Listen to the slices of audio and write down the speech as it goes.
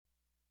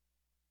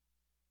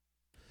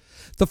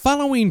The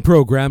following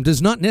program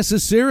does not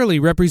necessarily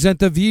represent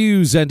the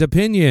views and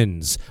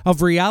opinions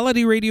of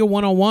Reality Radio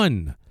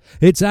 101,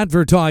 its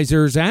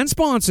advertisers and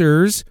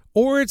sponsors,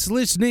 or its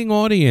listening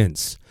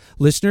audience.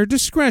 Listener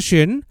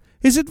discretion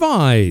is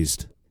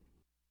advised.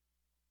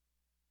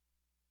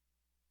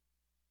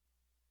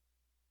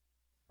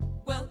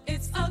 Well,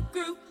 it's a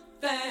group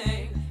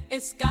thing.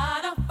 It's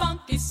got a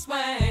funky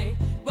swing.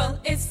 Well,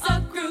 it's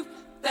a group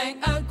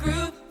thing, a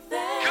group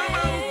thing. Come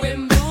on. We're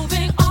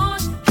moving on,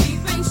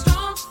 keeping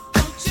strong.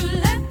 Don't you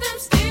let them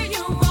steer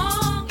you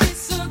wrong.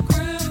 It's a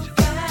group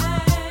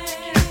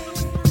thing.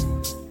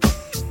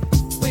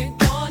 We're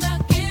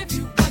gonna give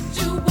you what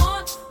you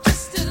want,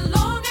 just as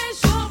long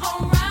as you're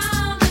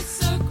around.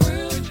 It's a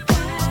group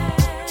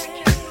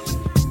thing.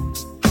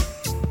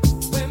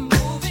 We're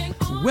moving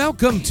on.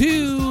 Welcome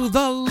to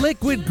the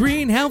Liquid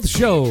Green Health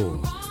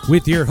Show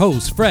with your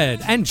hosts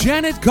Fred and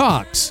Janet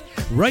Cox,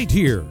 right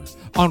here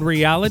on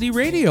Reality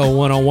Radio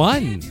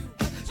 101.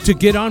 To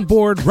get on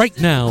board right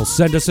now,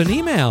 send us an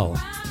email.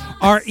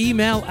 Our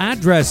email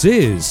address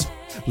is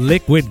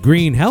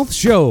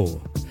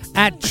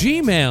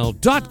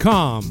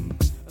liquidgreenhealthshow@gmail.com.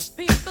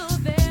 People,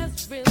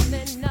 there's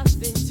really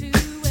nothing to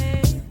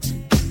it.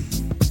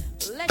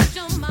 Let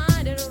your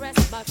mind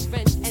rest, my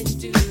friend,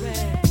 and do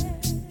it.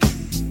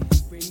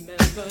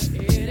 Remember,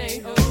 it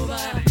ain't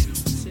over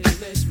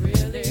till it's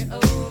really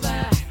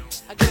over.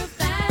 A good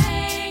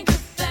thing,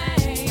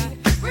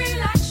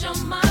 relax your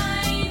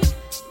mind.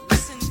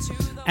 Listen to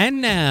the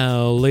And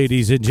now,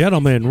 ladies and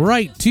gentlemen,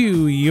 right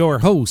to your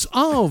hosts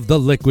of the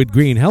Liquid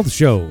Green Health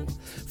Show,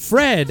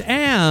 Fred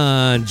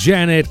and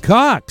Janet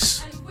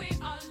Cox. and we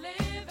are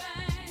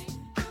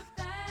living. Good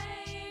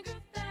thing,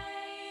 good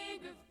thing,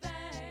 good thing.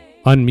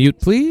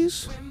 Unmute,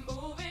 please. We're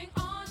moving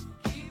on,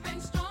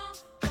 keeping strong.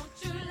 Don't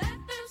you let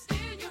them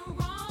steer you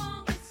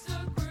wrong. It's a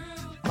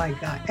groove. My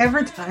God,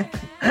 every time.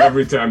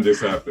 Every time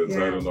this happens,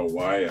 Yeah. I don't know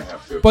why I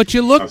have to. But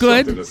you look have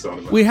something good. to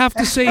sound about. We have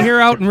to say here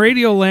out in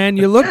Radio Land,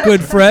 you look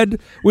good,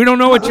 Fred. We don't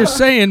know what you're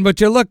saying,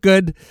 but you look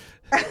good.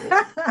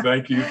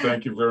 Thank you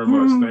very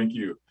much. Thank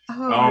you.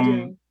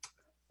 Oh,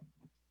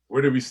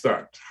 Where do we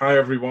start? Hi,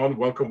 everyone.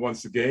 Welcome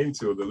once again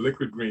to the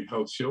Liquid Green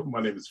Health Show.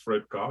 My name is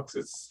Fred Cox.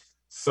 It's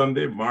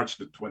Sunday, March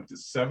the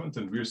 27th,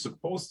 and we're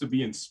supposed to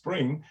be in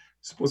spring,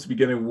 supposed to be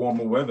getting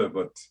warmer weather,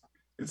 but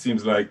it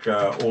seems like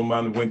old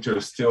man winter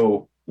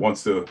still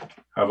wants to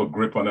have a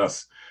grip on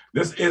us.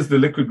 This is the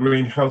Liquid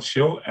Green Health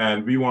Show,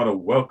 and we want to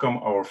welcome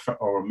our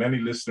many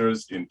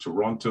listeners in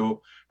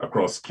Toronto,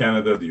 across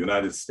Canada, the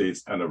United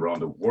States, and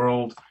around the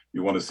world. We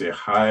want to say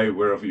hi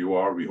wherever you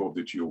are. We hope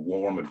that you're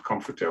warm and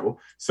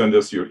comfortable. Send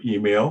us your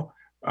email.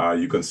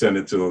 You can send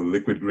it to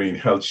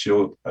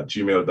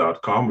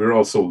liquidgreenhealthshow@gmail.com. We're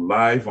also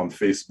live on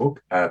Facebook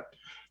at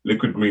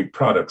Liquid Green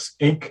Products,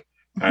 Inc.,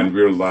 and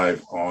we're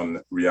live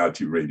on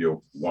Reality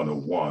Radio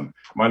 101.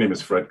 My name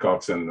is Fred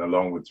Cox, and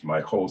along with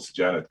my host,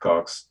 Janet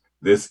Cox,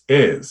 this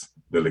is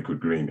the Liquid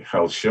Green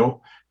Health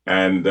Show.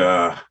 And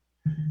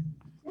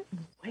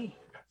wait.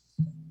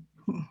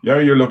 yeah,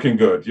 you're looking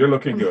good. You're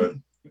looking good.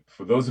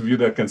 For those of you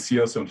that can see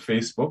us on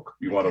Facebook,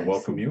 we want to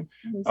welcome you.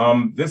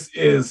 This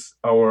is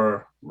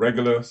our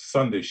regular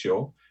Sunday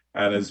show.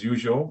 And as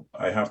usual,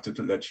 I have to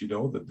let you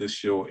know that this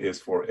show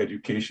is for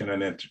education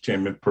and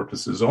entertainment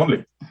purposes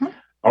only.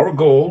 Our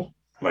goal,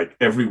 like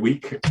every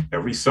week,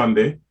 every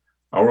Sunday,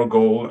 our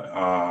goal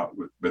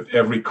with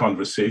every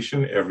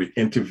conversation, every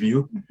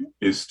interview,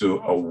 is to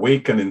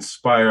awake and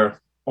inspire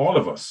all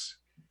of us,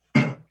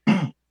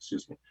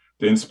 excuse me,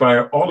 to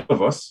inspire all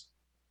of us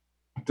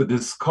to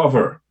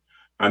discover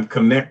and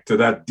connect to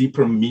that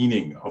deeper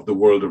meaning of the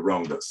world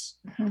around us.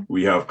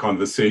 We have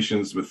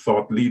conversations with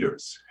thought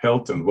leaders,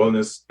 health and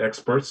wellness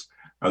experts,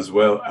 as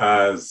well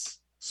as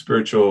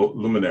spiritual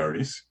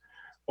luminaries,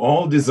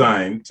 all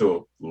designed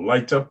to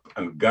light up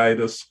and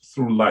guide us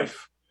through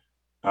life,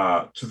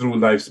 through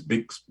life's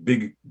big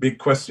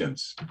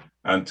questions,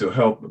 and to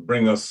help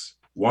bring us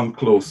one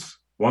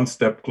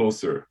step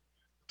closer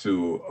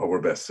to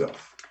our best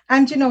self.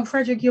 And you know,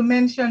 Frederick, you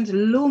mentioned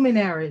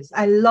luminaries.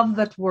 I love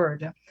that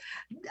word.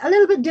 A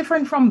little bit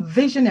different from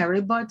visionary,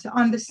 but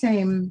on the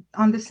same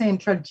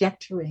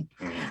trajectory.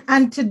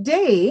 And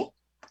today,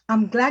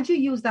 I'm glad you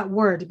used that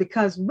word,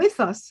 because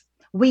with us,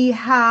 we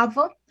have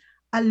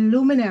a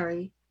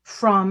luminary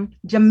from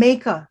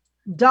Jamaica,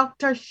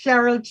 Dr.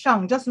 Cheryl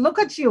Chung. Just look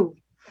at you.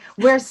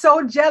 We're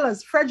so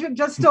jealous. Frederick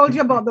just told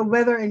you about the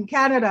weather in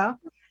Canada.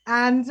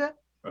 And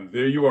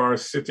there you are,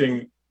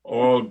 sitting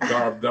all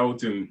garbed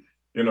out in,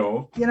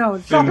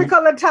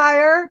 tropical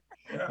attire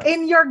Yeah.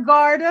 in your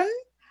garden.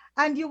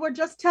 And you were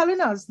just telling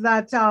us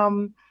that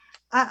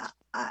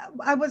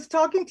I was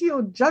talking to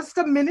you just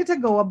a minute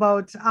ago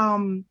about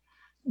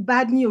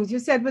bad news. You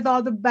said with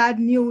all the bad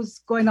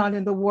news going on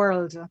in the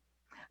world,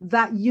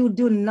 that you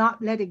do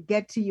not let it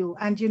get to you.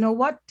 And you know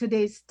what?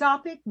 Today's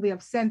topic, we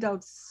have sent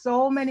out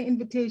so many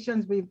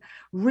invitations. We've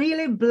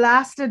really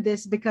blasted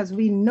this because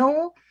we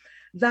know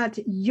that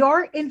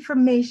your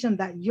information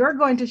that you're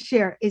going to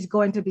share is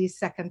going to be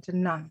second to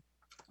none.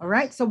 All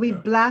right. So we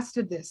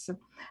blasted this.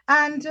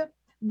 And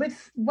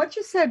with what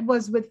you said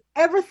was with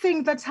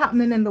everything that's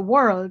happening in the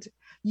world,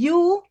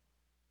 you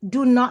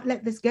do not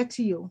let this get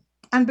to you.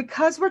 And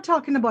because we're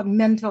talking about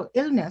mental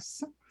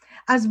illness,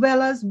 as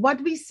well as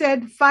what we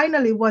said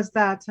finally was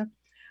that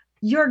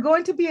you're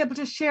going to be able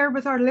to share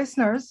with our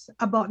listeners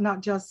about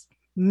not just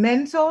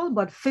mental,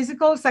 but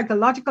physical,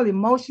 psychological,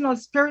 emotional,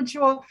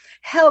 spiritual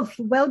health,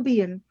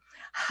 well-being.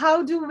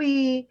 How do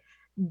we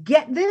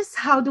get this?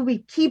 How do we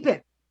keep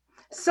it?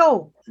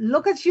 So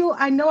look at you.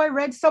 I know I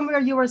read somewhere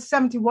you were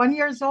 71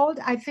 years old.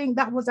 I think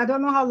that was, I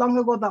don't know how long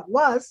ago that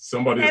was.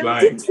 Somebody's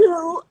lying.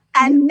 72,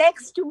 and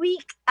next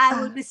week I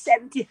will be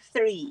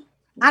 73.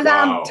 And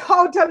Wow. I'm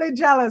totally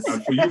jealous.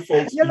 And for you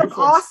folks, You for look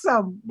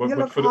awesome. But, You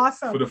but look for, the,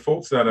 awesome. for the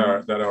folks that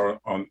are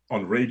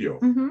on radio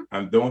Mhm.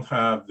 and don't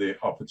have the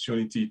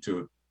opportunity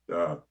to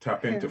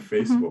tap into Yeah.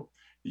 Facebook,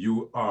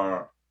 you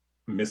are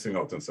missing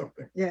out on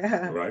something,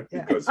 Yeah. right?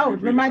 Yeah. Because Oh, we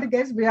really remind the have-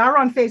 guests, we are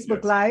on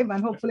Facebook Yes. Live,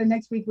 and hopefully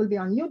next week we'll be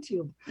on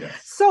YouTube.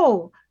 Yes.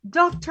 So,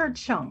 Dr.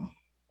 Chung,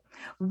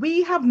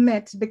 we have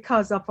met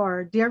because of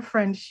our dear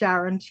friend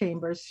Sharon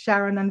Chambers,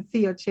 Sharon and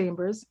Theo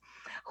Chambers,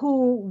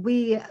 who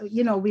we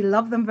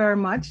love them very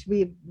much.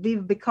 We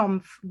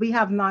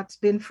have not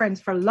been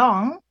friends for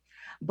long,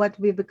 but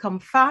we've become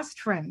fast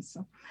friends.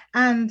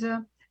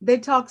 And they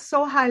talk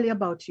so highly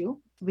about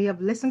you. We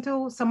have listened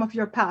to some of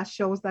your past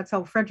shows. That's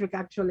how Frederick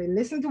actually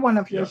listened to one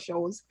of your Yeah.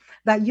 shows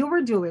that you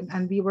were doing,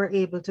 and we were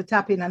able to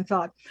tap in and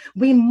thought,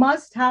 we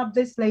must have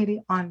this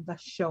lady on the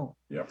show.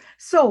 Yeah.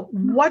 So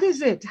what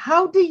is it?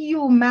 How do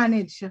you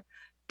manage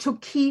to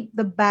keep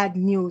the bad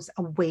news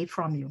away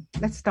from you?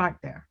 Let's start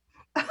there.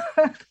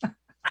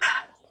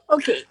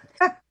 Okay.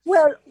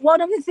 Well, one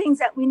of the things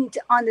that we need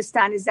to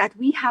understand is that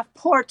we have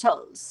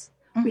portals.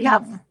 We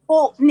have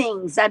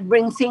openings that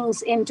bring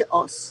things into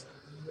us.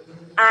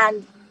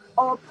 And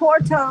our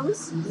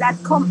portals that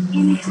come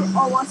into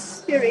our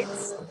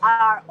spirits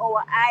are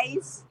our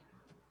eyes,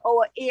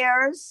 our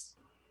ears,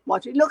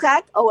 what we look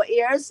at, our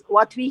ears,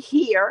 what we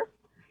hear.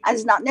 And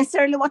it's not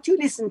necessarily what you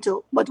listen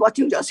to, but what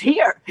you just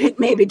hear. It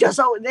may be just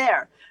out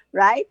there,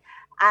 right?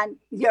 And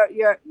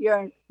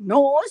your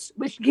nose,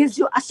 which gives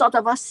you a sort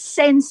of a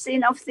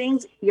sensing of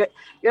things.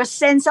 Your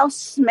sense of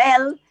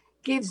smell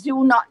gives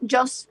you not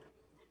just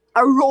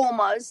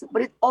aromas,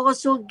 but it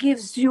also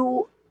gives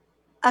you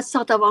a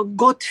sort of a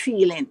gut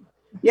feeling.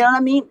 You know what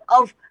I mean?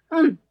 Of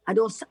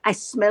I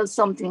smell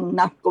something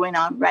not going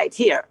on right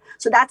here.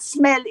 So that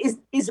smell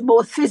is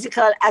both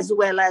physical as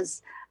well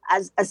as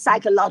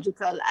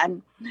psychological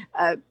and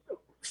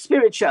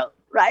spiritual,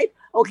 right?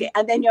 Okay,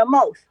 and then your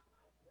mouth,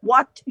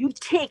 what you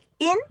take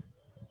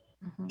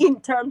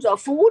in terms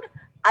of food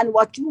and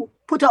what you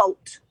put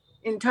out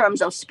in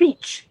terms of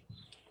speech,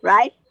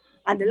 right?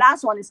 And the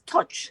last one is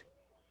touch,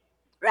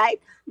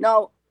 right?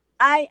 Now,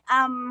 I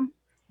am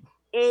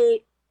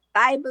a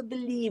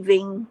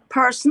Bible-believing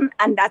person,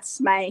 and that's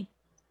my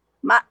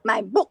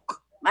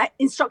book, my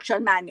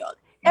instruction manual.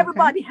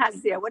 Everybody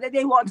has there, whether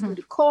they want to do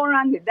the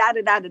Quran, the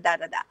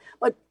da.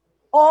 But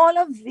all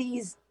of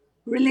these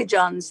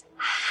religions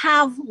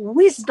have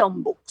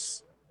wisdom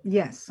books.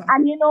 Yes.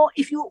 And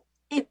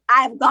if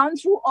I've gone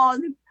through all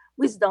the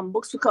wisdom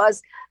books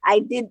because I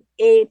did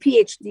a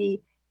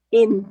PhD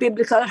in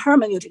biblical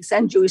hermeneutics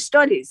and Jewish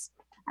studies,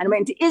 and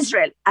went to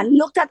Israel and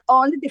looked at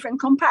all the different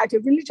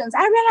comparative religions,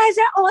 I realized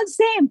they're all the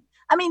same.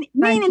 I mean,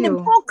 meaning the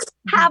books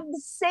have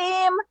the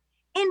same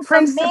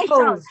information.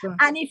 Principles.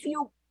 And if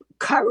you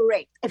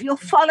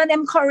follow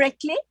them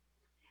correctly,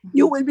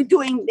 you will be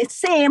doing the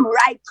same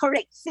right,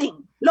 correct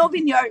thing.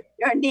 Loving your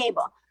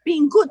neighbor,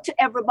 being good to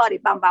everybody,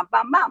 bam, bam,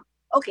 bam, bam.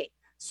 Okay,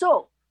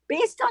 so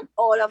based on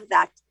all of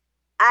that,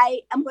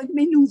 I am going to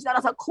be using a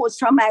lot of quotes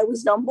from my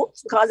wisdom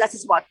books because that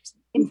is what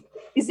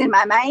is in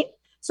my mind.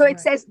 So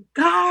it says,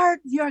 guard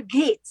your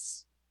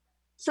gates.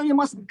 So you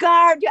must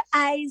guard your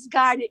eyes,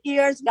 guard your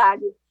ears,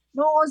 guard your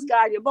nose,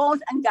 guard your mouth,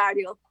 and guard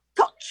your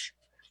touch.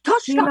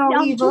 Touch not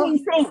young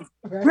doing things.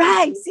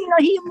 Right. See no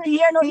evil,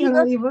 hear no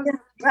evil.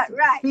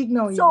 Right. Speak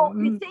no So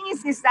evil. the thing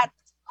is that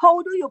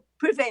how do you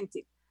prevent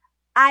it?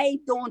 I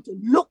don't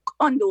look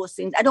on those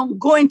things. I don't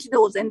go into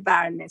those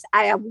environments.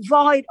 I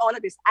avoid all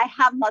of this. I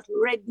have not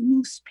read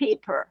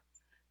newspaper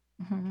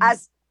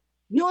as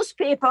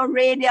newspaper,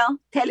 radio,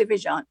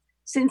 television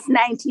since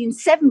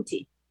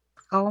 1970.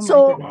 Oh my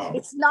So goodness.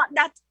 it's not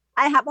that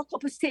I have a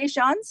couple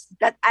stations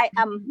that I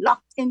am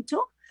locked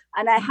into,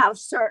 and I have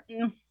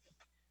certain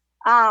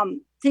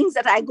things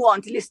that I go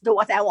on to listen to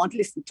what I want to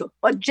listen to.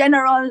 But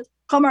general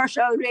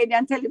commercial radio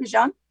and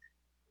television,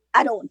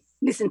 I don't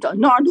listen to,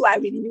 nor do I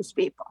read the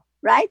newspaper,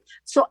 right?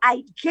 So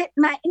I get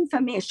my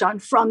information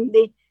from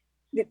the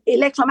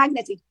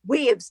electromagnetic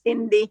waves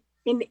in the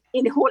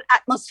whole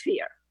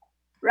atmosphere,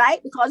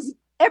 right? Because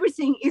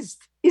everything is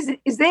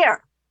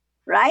there,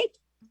 right?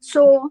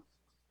 So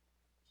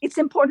it's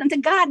important to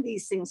guard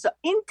these things. So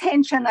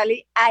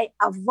intentionally, I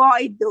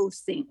avoid those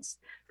things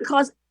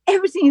because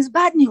everything is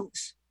bad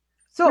news.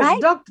 So,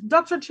 right?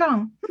 Dr.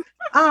 Chung,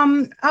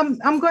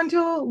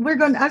 we're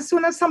going as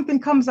soon as something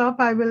comes up,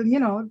 I will,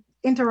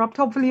 interrupt.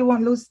 Hopefully you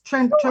won't lose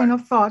train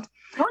of thought.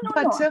 No.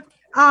 But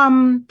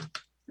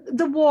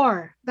the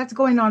war that's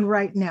going on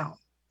right now.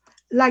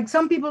 Like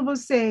some people will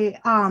say,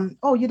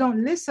 oh, you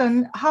don't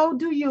listen. How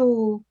do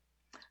you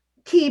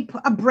keep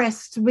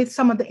abreast with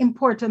some of the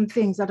important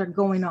things that are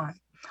going on?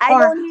 I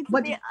don't need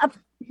to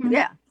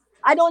be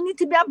I don't need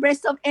to be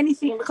abreast of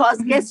anything,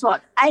 because guess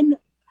what?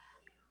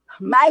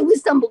 My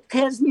wisdom book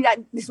tells me that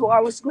this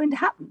war was going to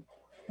happen,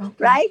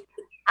 right?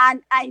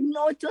 And I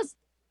know it was.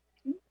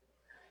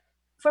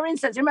 For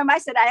instance, remember I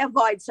said I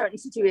avoid certain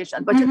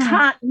situations, but you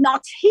can't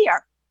not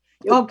hear.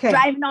 You're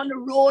driving on the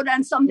road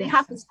and something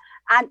happens.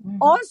 And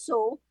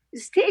also the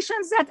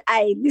stations that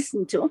I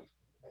listen to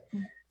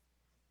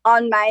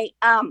on my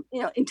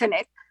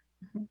internet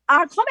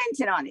are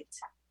commenting on it.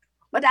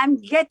 But I'm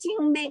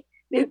getting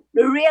the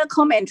real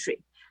commentary.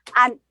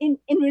 And in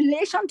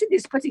relation to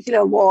this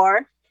particular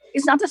war,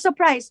 it's not a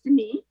surprise to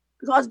me,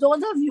 because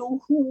those of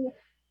you who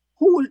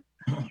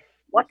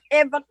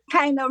whatever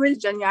kind of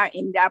religion you are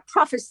in, there are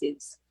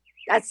prophecies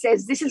that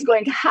says this is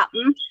going to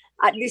happen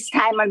at this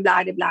time and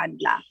blah, blah, blah,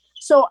 blah.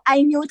 So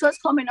I knew it was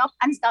coming up,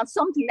 and it's not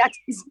something that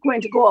is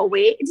going to go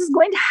away. It is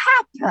going to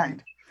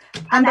happen.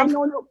 And I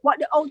know what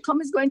the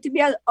outcome is going to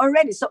be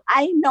already. So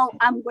I know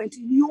I'm going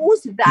to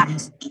use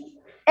that.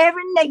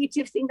 Every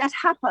negative thing that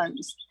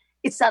happens,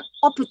 it's an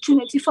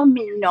opportunity for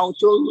me now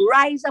to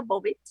rise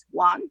above it,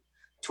 one.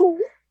 Two,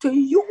 to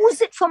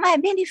use it for my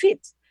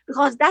benefit.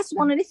 Because that's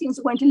one of the things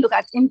we're going to look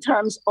at in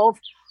terms of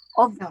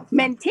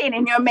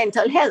maintaining your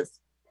mental health.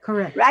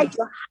 Correct. Right?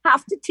 You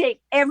have to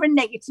take every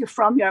negative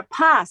from your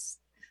past.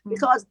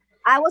 Because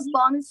I was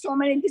born with so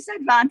many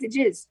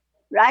disadvantages,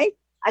 right?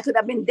 I could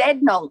have been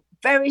dead now,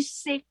 very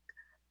sick,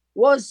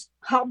 was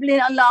hobbling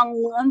along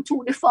on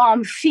two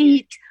deformed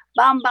feet,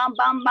 bam, bam,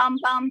 bam, bam,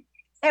 bam.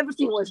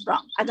 Everything was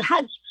wrong. I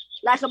had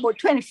like about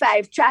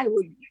 25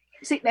 childhood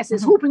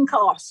sicknesses, whooping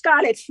cough,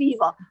 scarlet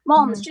fever,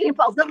 mom's chilling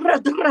pox,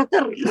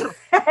 every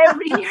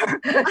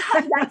year. I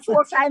had like 4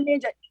 or 5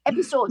 major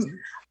episodes.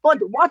 But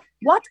what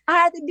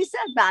are the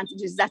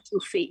disadvantages that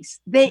you face?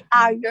 They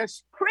are your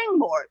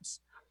springboards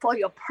for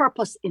your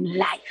purpose in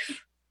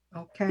life.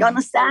 Okay. You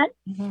understand?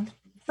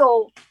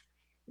 So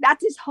that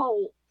is how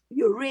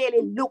you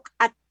really look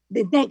at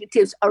the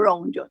negatives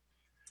around you.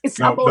 It's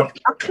about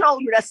a cloud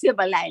with a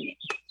silver lining.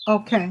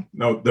 Okay.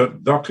 Now,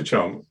 Dr.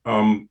 Chung,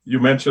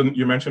 you mentioned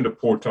the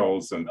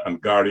portals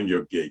and guarding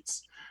your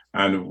gates.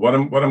 And what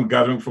I'm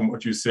gathering from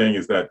what you're saying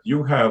is that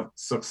you have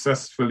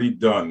successfully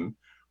done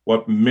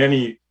what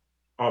many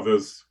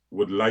others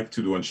would like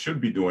to do and should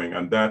be doing,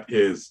 and that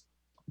is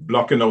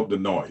blocking out the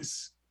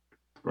noise.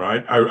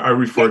 Right? I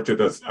refer to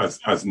it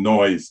as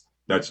noise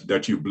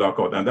that you block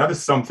out. And that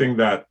is something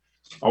that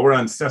our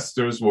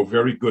ancestors were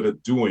very good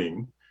at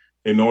doing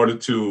in order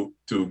to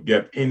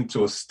get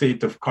into a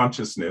state of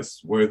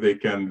consciousness where they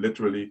can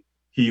literally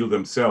heal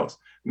themselves.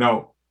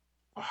 Now,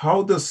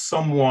 how does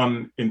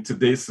someone in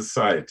today's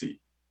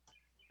society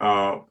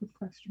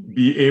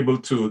be able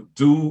to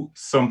do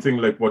something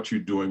like what you're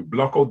doing,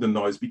 block out the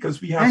noise?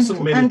 Because we have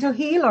and to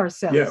heal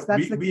ourselves.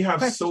 Yeah, we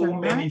have so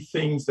many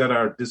things that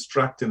are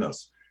distracting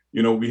us.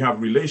 You know, we have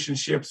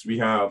relationships, we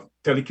have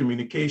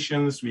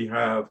telecommunications, we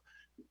have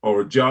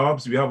our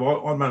jobs, we have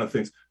all manner of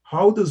things.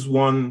 How does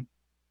one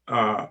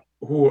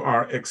who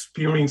are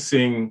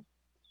experiencing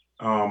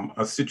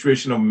a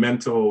situation of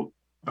mental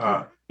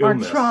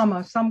illness or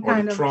trauma, some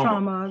kind of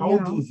trauma,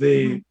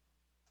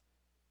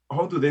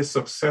 how do they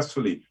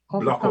successfully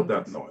block out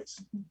that noise?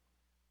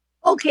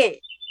 Okay.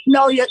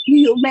 Now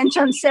you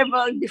mentioned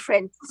several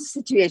different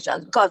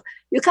situations, because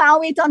you can't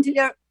wait until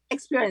you're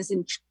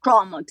experiencing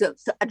trauma to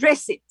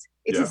address it.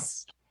 It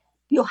is,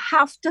 you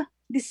have to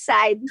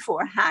decide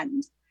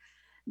beforehand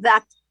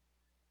that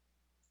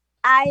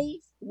I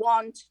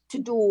want to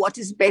do what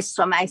is best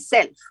for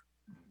myself.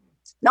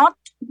 Not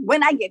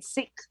when I get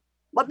sick,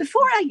 but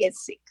before I get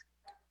sick,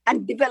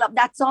 and develop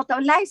that sort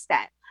of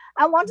lifestyle.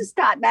 I want to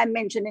start by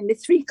mentioning the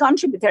 3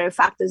 contributory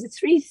factors, the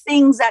 3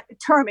 things that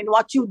determine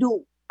what you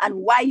do and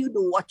why you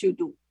do what you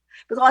do.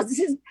 Because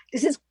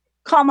this is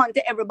common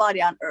to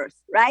everybody on earth,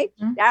 right?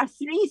 There are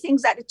 3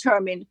 things that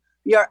determine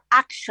your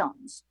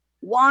actions.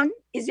 One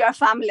is your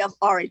family of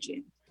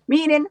origin,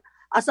 meaning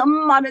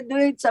some mother do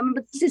it, some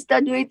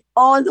sister do it,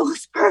 all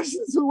those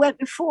persons who went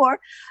before,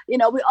 we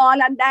all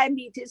had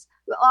diabetes,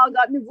 we all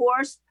got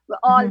divorced, we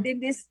all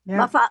did this,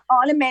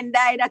 all the men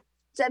died at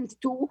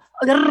 72.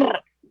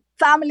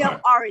 Family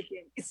of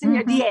origin, it's in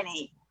your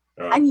DNA.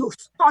 And you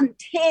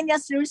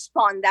spontaneously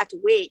respond that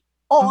way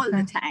all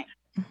the time.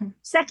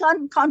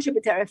 Second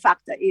contributory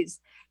factor is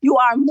you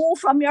are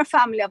moved from your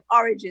family of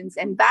origins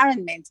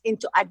environment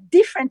into a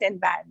different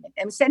environment.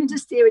 I'm sent to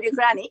stay with your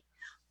granny,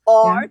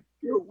 or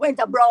you went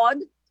abroad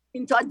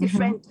into a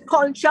different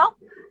culture.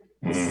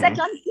 The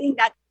second thing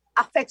that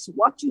affects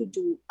what you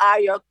do are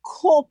your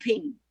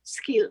coping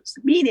skills,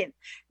 meaning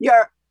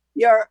your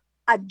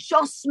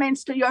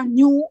adjustments to your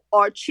new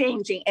or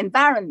changing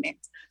environment.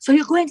 So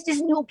you're going to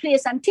this new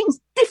place and things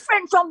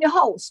different from your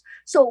house.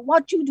 So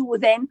what you do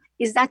then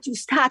is that you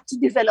start to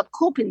develop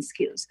coping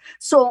skills.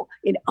 So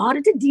in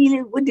order to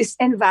deal with this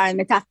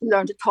environment, I have to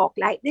learn to talk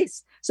like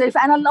this. So if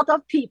I know a lot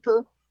of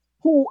people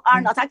who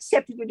are not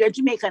accepted with their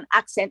Jamaican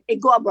accent, they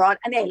go abroad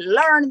and they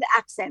learn the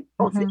accent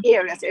of the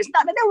area. So it's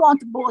not that they want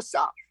to boast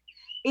off.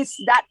 It's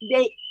that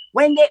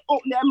when they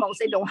open their mouths,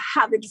 they don't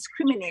have the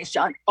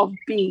discrimination of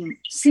being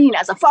seen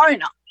as a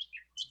foreigner.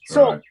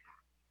 So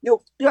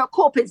your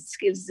coping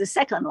skills is the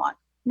second one.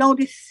 Now,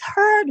 the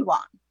third one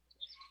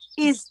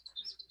is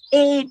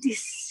a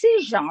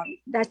decision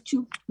that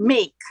you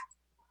make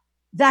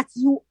that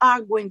you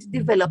are going to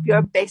develop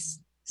your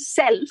best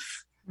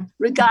self,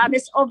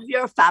 regardless of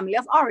your family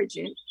of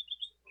origin,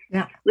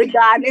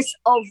 regardless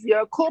of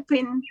your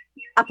coping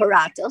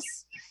apparatus.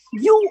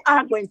 You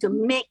are going to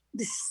make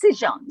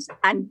decisions,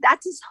 and that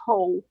is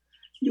how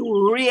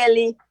you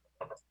really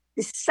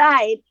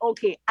decide,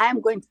 okay,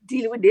 I'm going to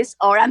deal with this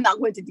or I'm not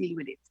going to deal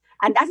with it.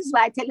 And that is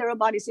why I tell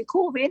everybody, say,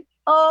 COVID,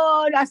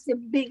 oh, that's the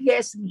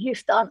biggest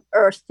gift on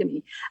earth to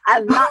me.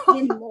 I've not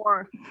been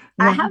more,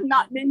 I have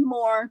not been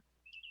more,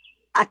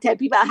 I tell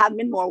people I have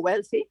been more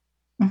wealthy.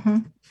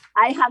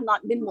 I have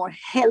not been more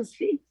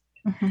healthy.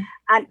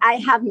 And I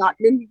have not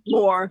been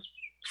more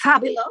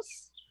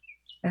fabulous.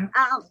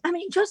 I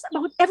mean, just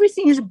about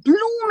everything is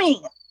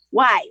blooming.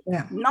 Why?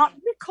 Not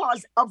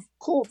because of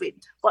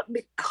COVID, but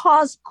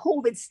because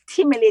COVID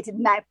stimulated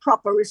my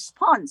proper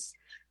response.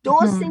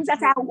 Those things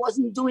that I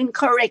wasn't doing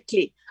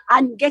correctly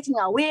and getting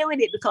away with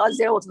it because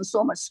there wasn't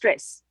so much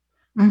stress.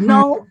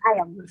 Now I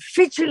am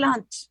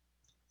vigilant.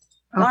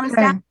 You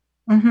understand?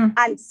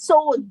 And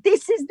so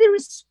this is the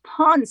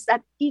response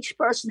that each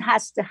person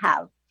has to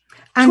have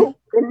to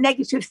the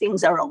negative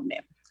things around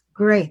them.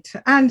 Great.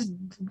 And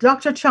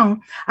Dr.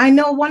 Chung, I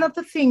know one of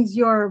the things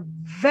you're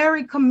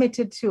very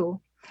committed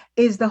to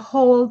is the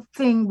whole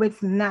thing with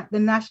the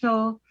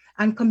national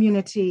and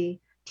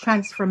community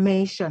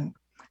transformation.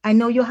 I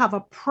know you have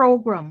a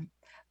program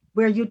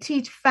where you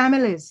teach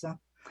families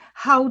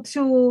how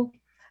to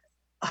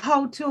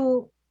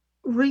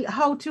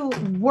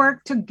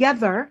work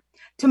together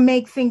to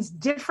make things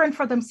different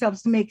for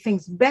themselves, to make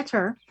things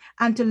better,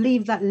 and to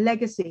leave that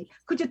legacy.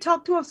 Could you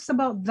talk to us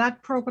about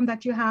that program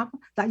that you have,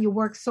 that you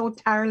work so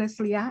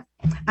tirelessly at,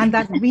 and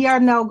that we are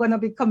now going to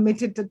be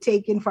committed to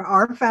taking for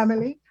our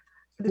family?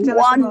 Could you tell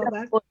us about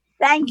that?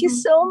 Thank you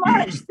so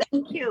much.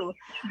 Thank you.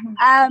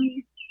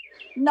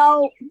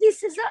 Now,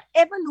 this is an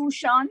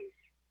evolution.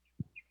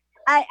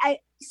 I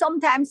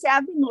sometimes say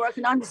I've been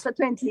working on this for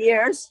 20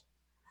 years,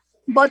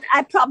 but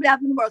I probably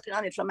have been working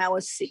on it from I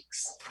was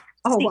 6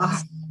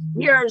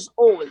 years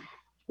old.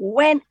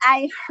 When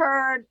I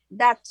heard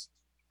that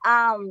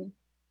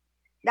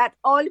that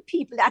all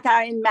people that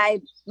are in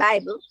my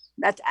Bible,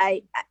 that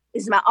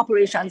is my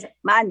operations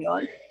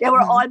manual, they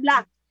were all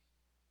Black.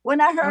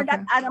 When I heard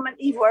that Adam and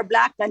Eve were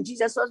Black, and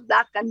Jesus was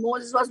Black, and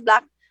Moses was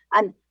Black,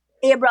 and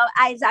Abraham,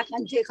 Isaac,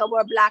 and Jacob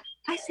were Black,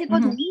 I said,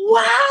 but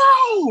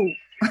wow!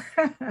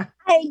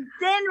 I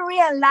then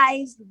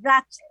realized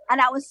that, and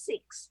I was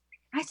 6.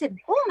 I said,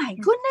 oh my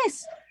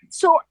goodness.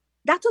 So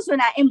that was when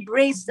I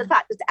embraced the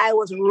fact that I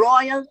was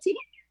royalty,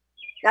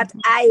 that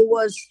I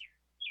was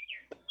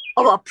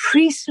of a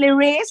priestly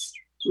race,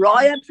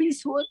 royal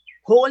priesthood,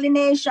 holy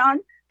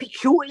nation,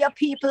 peculiar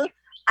people,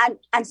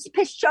 and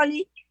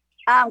specially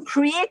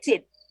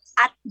created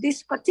at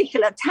this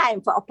particular time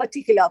for a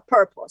particular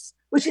purpose,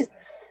 which is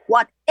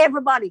what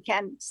everybody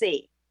can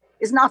say.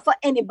 It's not for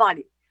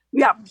anybody.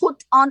 We are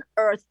put on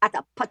earth at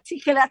a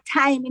particular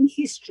time in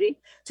history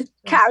to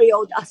carry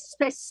out a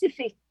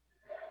specific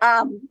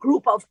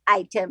group of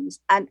items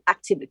and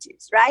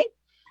activities, right?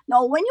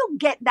 Now, when you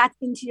get that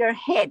into your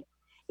head,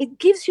 it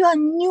gives you a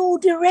new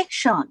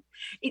direction.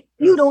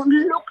 You don't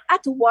look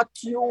at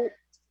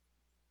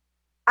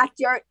at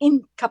your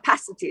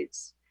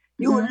incapacities.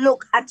 You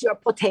look at your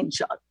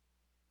potential,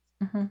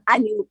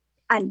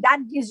 and that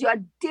gives you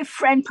a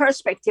different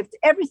perspective to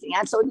everything.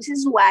 And so this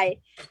is why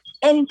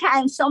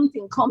anytime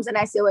something comes and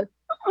I say, well,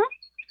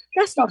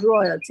 that's not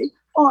royalty,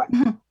 or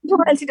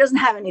royalty doesn't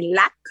have any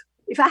lack.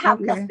 If I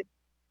have nothing,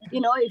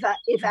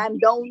 if I'm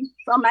down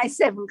from my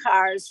 7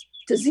 cars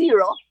to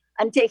 0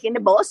 and taking the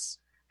bus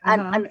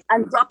and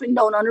dropping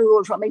down on the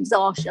road from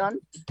exhaustion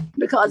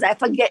because I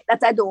forget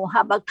that I don't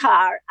have a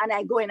car and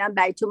I go in and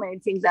buy too many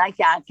things and I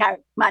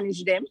can't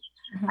manage them.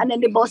 And then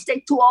the bus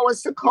takes 2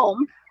 hours to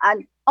come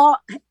and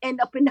end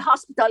up in the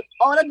hospital.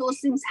 All of those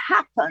things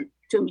happen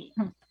to me,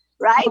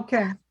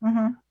 right?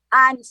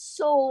 And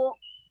so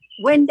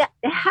when that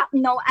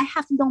happens, now I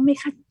have to now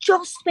make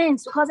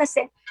adjustments because I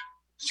said,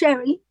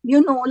 Cheryl,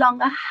 you no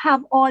longer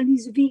have all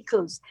these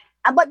vehicles.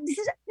 But this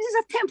is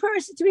a temporary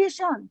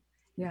situation.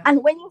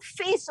 And when you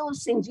face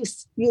those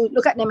things, you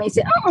look at them and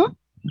say,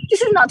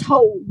 this is not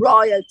how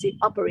royalty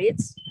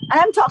operates. And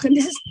I'm talking,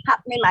 this is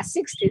happening in my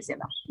 60s,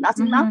 not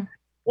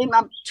in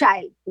my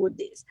childhood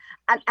days.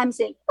 And I'm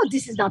saying,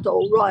 this is not a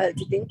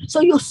royalty thing.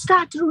 So you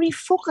start to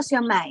refocus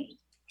your mind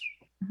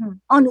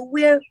on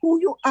who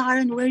you are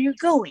and where you're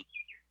going,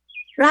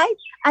 right?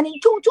 And in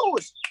 2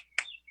 toes,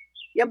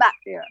 you're back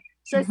there.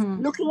 So it's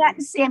looking at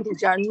the same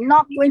things. You're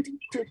not going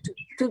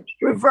to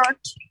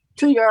revert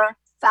to your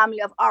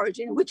family of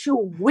origin, which you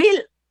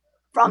will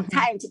from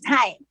time to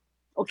time.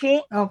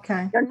 Okay?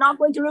 Okay. You're not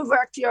going to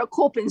revert to your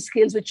coping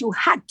skills, which you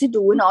had to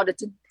do in order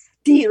to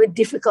deal with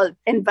difficult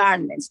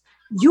environments.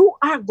 You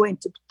are going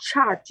to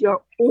chart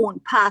your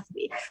own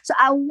pathway. So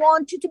I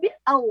want you to be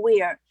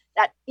aware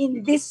that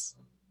in this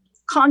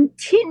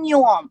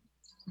continuum,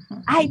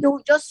 I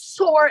don't just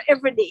soar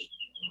every day,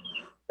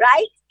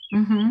 right?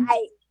 Mm-hmm.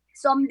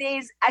 Some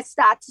days I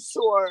start to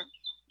soar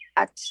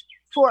at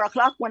 4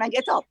 o'clock when I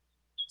get up.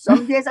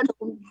 Some days I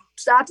don't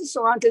start to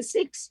soar until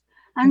 6.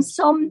 And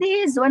some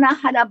days when I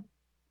had a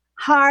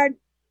hard,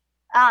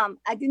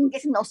 I didn't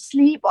get enough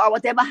sleep or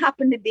whatever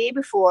happened the day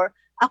before,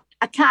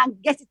 I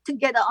can't get it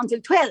together until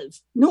 12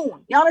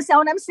 noon. You understand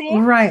what I'm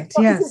saying? Right,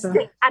 So yes. it's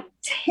the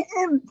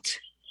attempt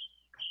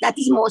that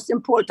is most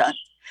important.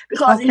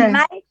 Because in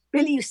my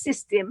belief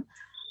system,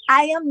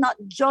 I am not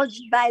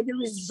judged by the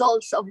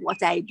results of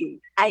what I do.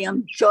 I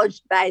am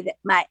judged by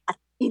my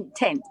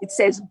intent. It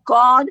says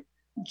God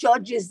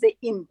judges the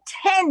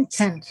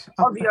intent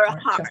of your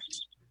heart.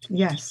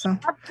 Yes.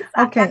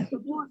 Okay.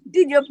 You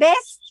did your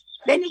best,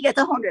 then you get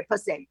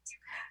 100%.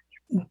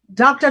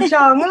 Dr.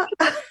 Chung,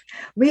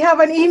 we have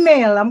an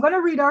email. I'm going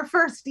to read our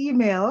first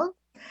email,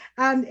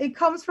 and it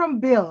comes from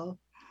Bill.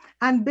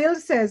 And Bill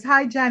says,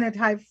 "Hi, Janet.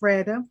 Hi,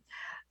 Fred.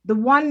 The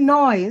one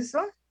noise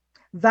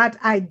that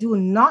I do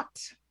not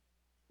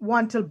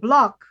want to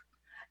block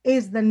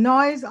is the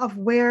noise of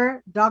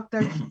where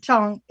Dr.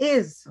 Chung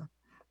is."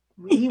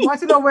 He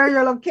wants to know where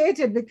you're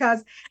located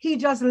because he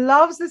just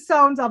loves the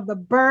sounds of the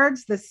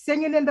birds, the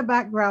singing in the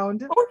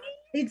background.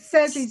 It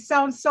says it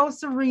sounds so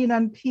serene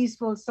and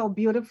peaceful, so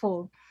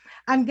beautiful.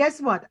 And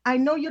guess what? I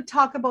know you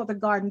talk about the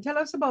garden. Tell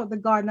us about the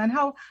garden and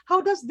how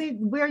does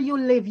where you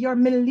live, your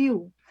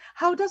milieu,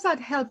 how does that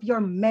help your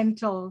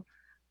mental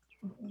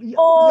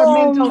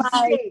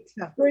state?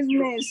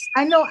 Goodness.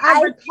 I know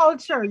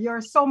agriculture,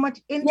 you're so much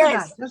into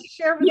that. Just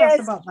share with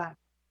us about that.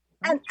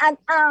 And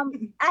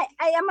I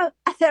am a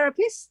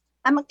therapist.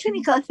 I'm a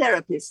clinical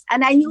therapist,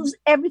 and I use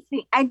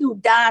everything. I do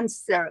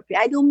dance therapy.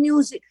 I do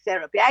music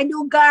therapy. I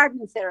do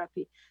garden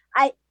therapy.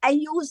 I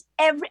use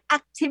every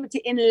activity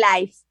in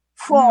life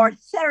for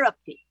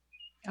therapy,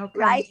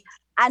 right?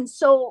 And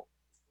so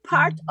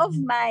part of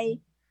my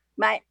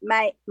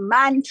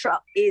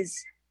mantra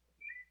is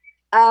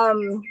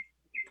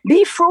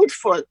be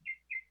fruitful,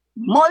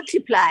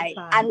 multiply,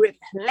 and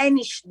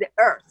replenish the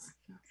earth.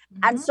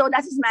 And so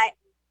that is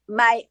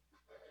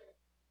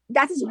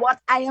that is what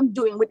I am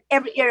doing with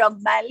every area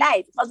of my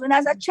life. Because when I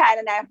was a child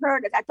and I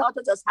heard it, I thought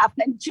it just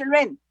happened to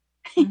children.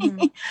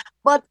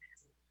 But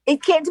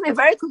it came to me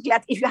very quickly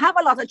that if you have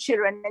a lot of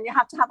children, then you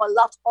have to have a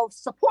lot of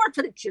support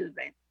for the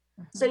children.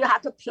 So you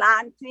have to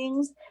plan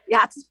things. You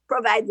have to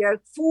provide their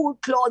food,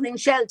 clothing,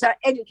 shelter,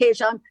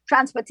 education,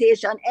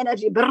 transportation,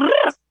 energy.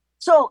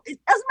 So it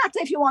doesn't matter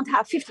if you want to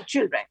have 50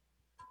 children,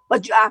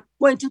 but you are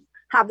going to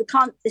have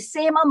the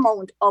same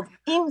amount of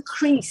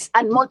increase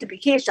and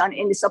multiplication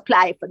in the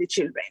supply for the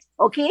children.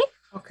 Okay?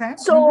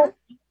 So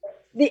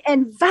the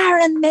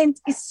environment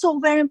is so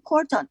very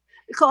important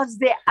because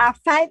there are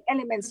 5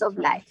 elements of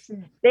life.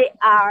 They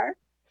are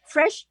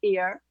fresh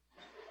air,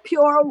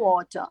 pure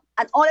water,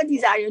 and all of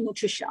these are your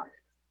nutrition.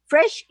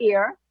 Fresh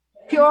air,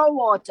 pure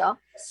water,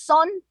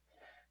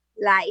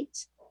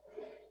 sunlight,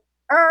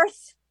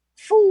 earth,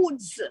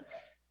 foods,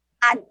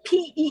 and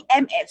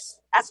PEMFs,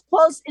 as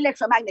pulse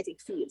electromagnetic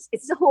fields.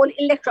 It's the whole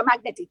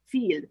electromagnetic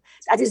field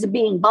that is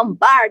being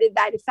bombarded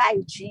by the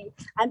 5G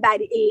and by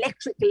the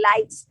electric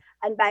lights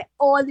and by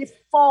all the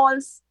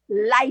false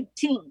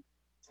lighting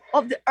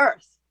of the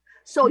earth.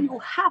 So you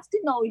have to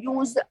now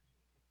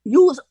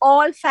use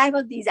all 5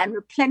 of these and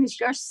replenish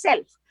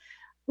yourself.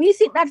 We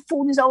think that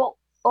food is our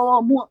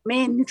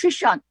main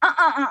nutrition.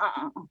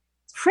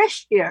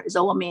 Fresh air is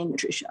our main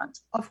nutrition.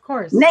 Of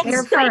course. Next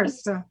air to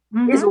first.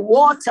 it is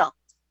water.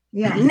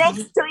 Yeah.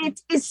 Next to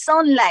it is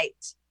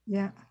sunlight.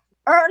 Yeah.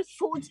 Earth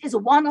foods is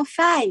 1 of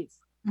 5.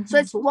 So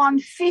it's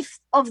 1/5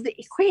 of the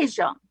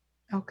equation.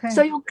 Okay.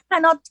 So you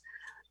cannot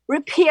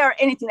repair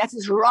anything that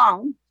is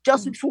wrong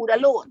just with food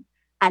alone.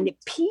 And the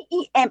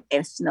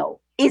PEMFs now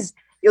is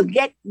you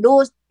get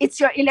those, it's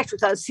your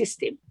electrical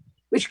system,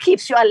 which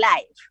keeps you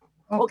alive.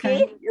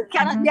 Okay? You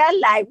cannot be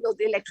alive without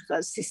the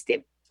electrical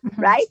system,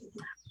 right?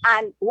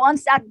 And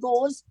once that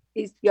goes,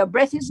 your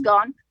breath is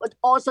gone, but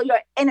also your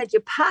energy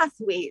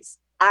pathways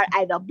are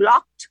either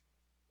blocked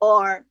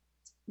or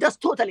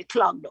just totally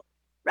clogged up,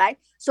 right?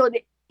 So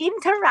the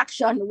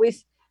interaction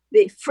with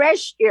the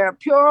fresh air,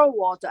 pure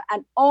water,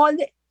 and all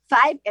the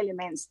 5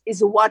 elements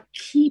is what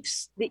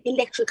keeps the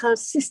electrical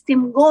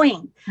system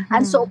going.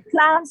 And so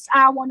plants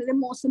are one of the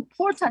most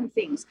important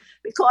things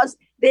because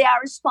they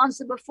are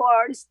responsible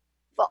for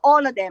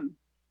all of them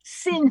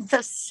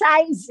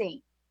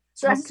synthesizing.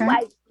 So that's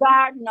why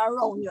garden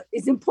around you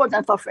is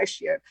important for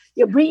fresh air.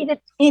 You breathe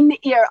it in the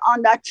air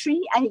on that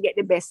tree and you get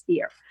the best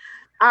air.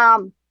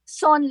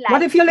 Sunlight.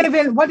 What if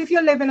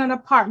you live in an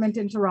apartment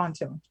in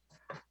Toronto?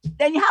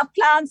 Then you have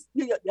plants,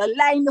 you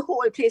line the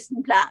whole place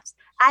in plants.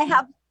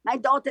 My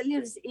daughter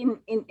lives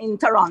in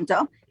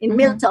Toronto, in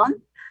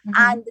Milton,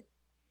 and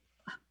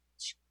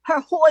her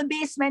whole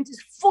basement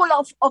is full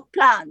of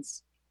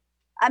plants.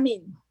 I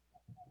mean,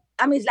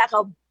 I mean, it's like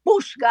a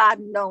bush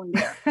garden down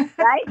there,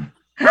 right?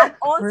 And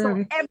also,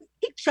 Really? every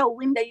picture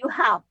window you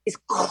have is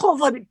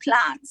covered with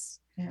plants.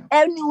 Yeah.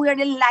 Anywhere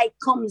the light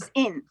comes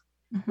in,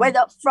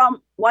 whether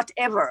from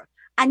whatever,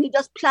 and you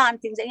just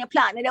plant things and you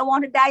plant, and they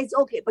want to die, it's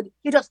okay. But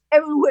you just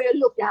everywhere you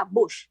look, you have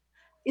bush.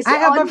 You see, I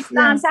have all a- the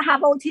plants I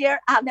have out here,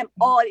 I have them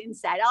all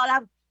inside. I all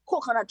have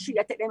coconut tree,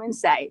 I take them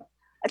inside.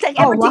 I take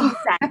Oh, everything wow.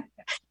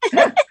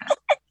 inside.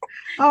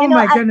 Oh You know,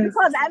 my and goodness.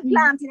 because I'm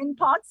planting in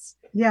pots,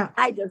 Yeah.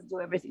 I just do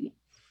everything.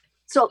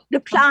 So the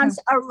plants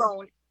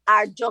around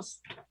are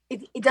just,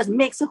 it just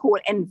makes a whole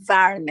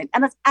environment.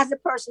 And as the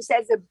person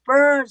says, the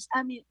birds,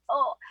 I mean,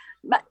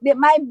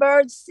 my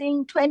birds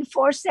sing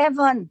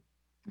 24/7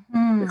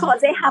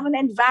 because they have an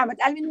environment.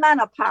 I live in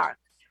Manor Park,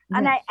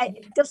 and I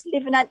just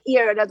live in an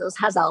area that just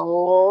has a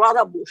lot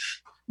of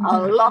bush, a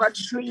lot of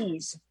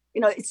trees.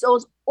 You know, it's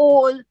those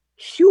old,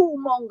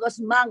 humongous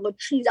mango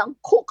trees and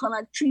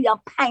coconut tree and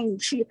pine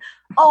tree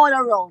all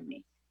around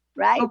me,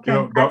 right? Okay. You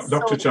know, And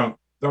Dr. so-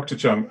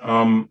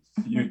 Chung,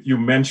 you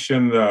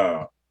mentioned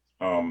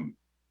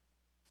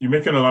you're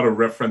making a lot of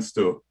reference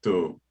to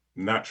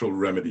natural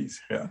remedies,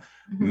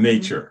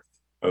 nature,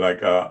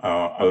 like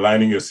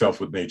aligning yourself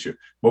with nature.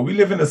 But we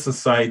live in a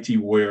society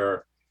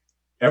where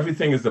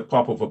everything is the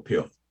pop of a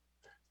pill.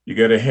 You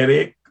get a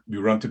headache,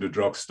 you run to the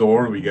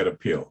drugstore, we get a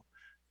pill.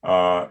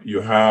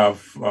 You have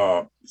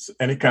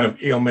any kind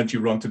of ailment, you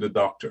run to the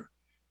doctor.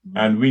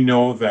 And we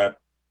know that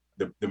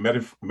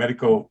the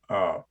medical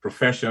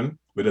profession,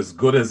 but as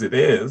good as it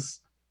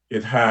is,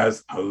 it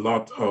has a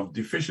lot of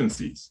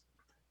deficiencies.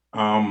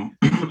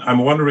 I'm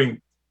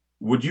wondering,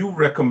 would you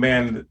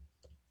recommend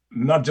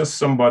not just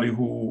somebody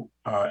who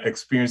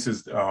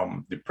experiences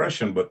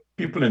depression, but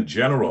people in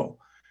general,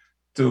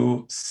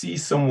 to see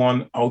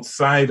someone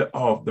outside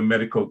of the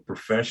medical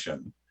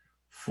profession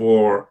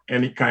for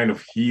any kind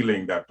of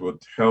healing that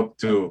would help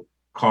to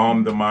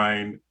calm the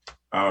mind,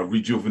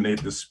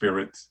 rejuvenate the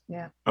spirit,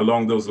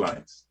 along those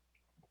lines?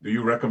 Do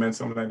you recommend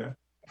something like that?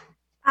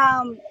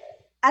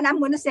 And I'm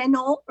going to say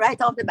no right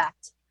off the bat,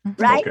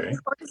 right? Okay.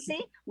 Because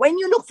see, when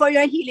you look for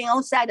your healing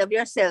outside of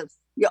yourself,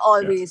 you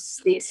always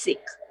stay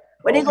sick.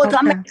 When you go to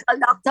a medical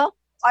doctor,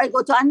 or you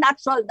go to a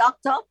natural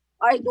doctor,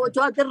 or you go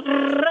to a...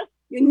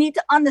 You need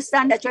to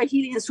understand that your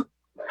healing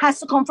has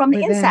to come from the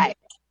Within. inside,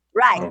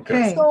 right?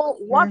 Okay. So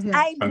what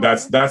I do... And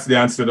that's the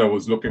answer that I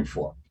was looking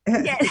for.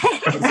 Yeah.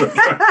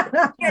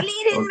 You're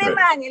leading me,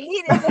 man. You're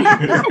leading me.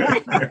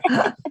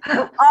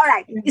 All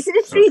right. You see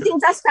the three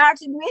things I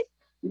started with?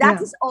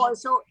 That is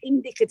also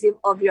indicative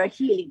of your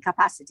healing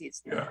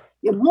capacities. Yeah.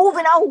 You're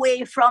moving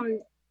away from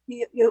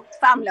your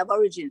family of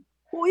origin,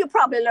 who you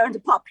probably learned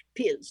to pop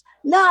pills.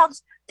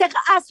 Loves, take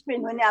an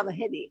aspirin when you have a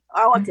headache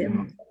or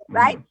whatever,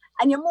 right?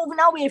 And you're moving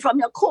away from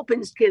your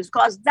coping skills,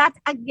 because that,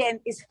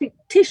 again, is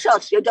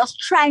fictitious. You're just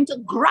trying to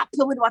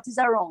grapple with what is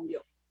around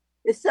you.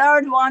 The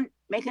third one,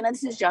 making a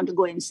decision to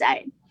go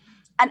inside.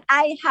 And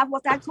I have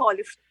what I call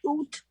the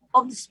fruit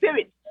of the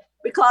spirit,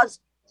 because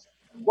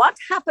what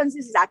happens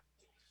is that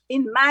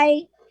in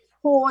my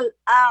whole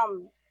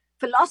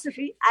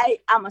philosophy, I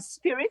am a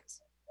spirit,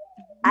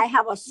 I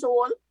have a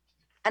soul,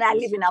 and I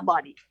live in a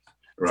body.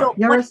 Right. So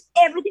but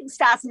everything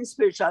starts in the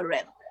spiritual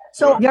realm.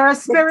 So you're a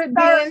spirit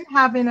being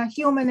having a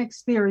human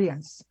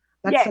experience.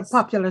 That's a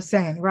popular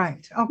saying,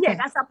 right? Okay. Yeah,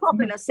 that's a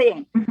popular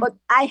saying. But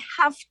I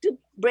have to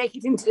break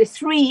it into the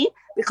three,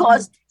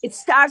 because it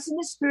starts in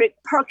the spirit,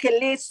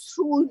 percolates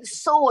through the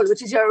soul,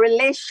 which is your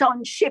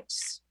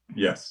relationships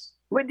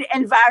with the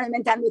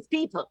environment and with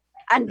people.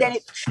 And then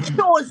it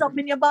shows up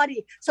in your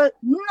body. So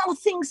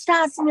nothing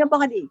starts in your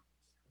body.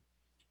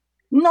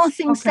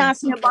 Nothing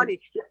starts in your body.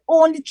 The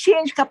only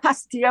change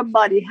capacity your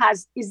body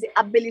has is the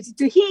ability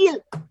to heal.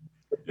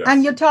 Yes.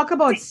 And you talk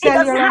about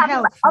cellular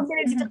health.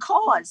 Ability to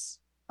cause.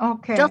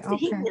 Okay. Just to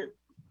heal.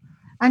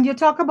 And you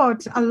talk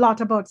about a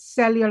lot about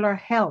cellular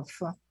health.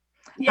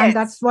 Yes. And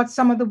that's what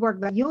some of the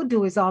work that you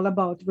do is all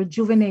about,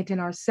 rejuvenating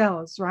our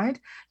cells, right?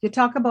 You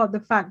talk about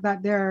the fact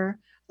that there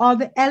all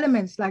the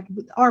elements, like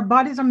our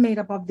bodies are made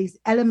up of these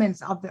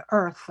elements of the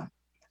earth,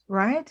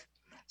 right?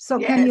 So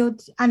can you,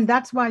 and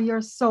that's why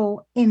you're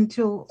so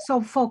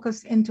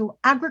focused into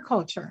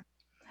agriculture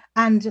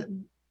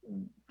and,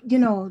 you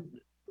know,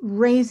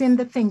 raising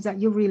the things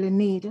that you really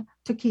need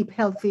to keep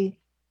healthy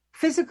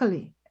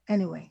physically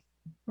anyway,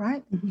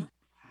 right?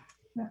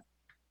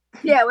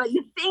 Yeah, well,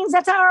 the things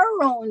that are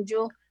around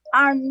you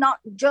are not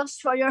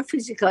just for your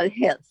physical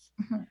health,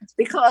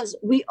 because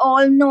we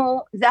all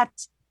know that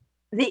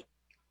the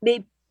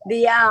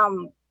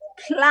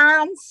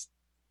plants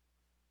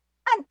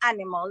and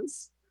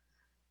animals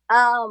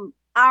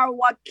are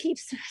what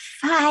keeps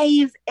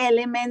 5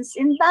 elements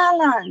in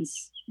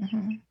balance.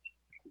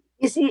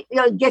 You see,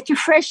 you'll get your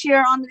fresh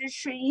air under the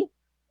tree,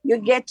 you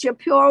get your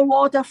pure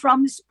water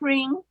from the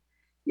spring,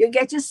 you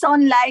get your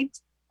sunlight,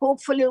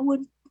 hopefully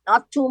with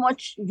not too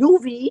much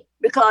UV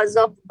because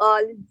of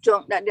all the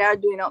junk that they are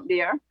doing up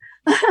there.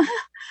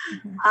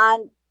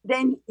 And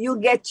then you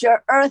get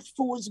your earth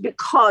foods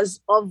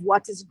because of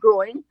what is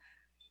growing.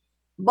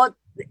 But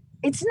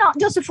it's not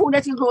just the food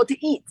that you grow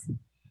to eat,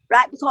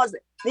 right? Because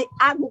the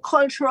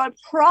agricultural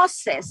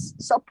process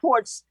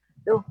supports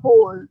the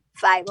whole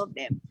 5 of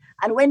them.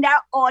 And when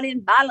they're all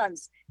in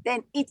balance,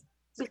 then it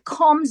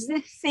becomes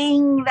the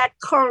thing that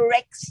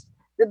corrects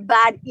the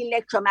bad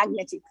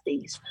electromagnetic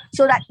things.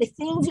 So that the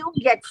things you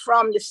get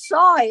from the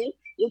soil,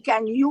 you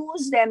can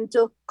use them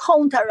to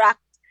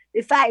counteract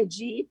the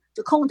 5G,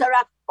 to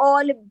counteract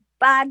all the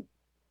bad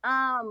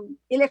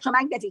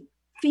electromagnetic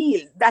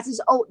field that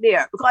is out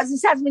there, because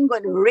this has been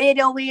going. The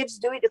radio waves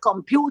do it, the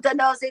computer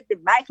does it, the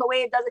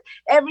microwave does it.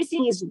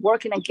 Everything is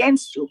working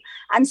against you.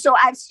 And so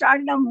I've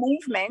started a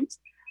movement.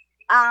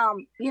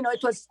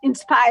 It was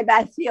inspired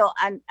by Theo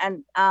and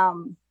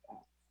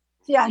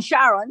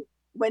Sharon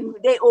when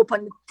they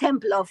opened the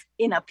Temple of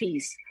Inner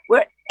Peace,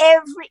 where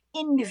every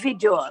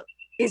individual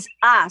is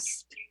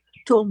asked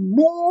to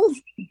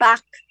move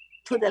back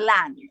to the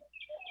land.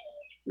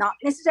 Not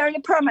necessarily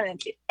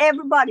permanently.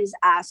 Everybody's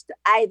asked to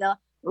either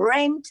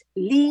rent,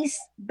 lease,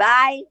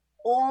 buy,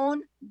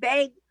 own,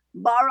 beg,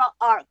 borrow,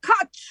 or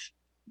catch,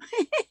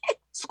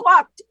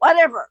 squat,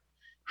 whatever.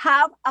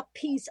 Have a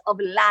piece of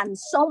land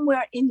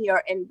somewhere in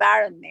your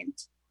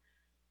environment,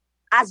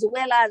 as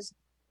well as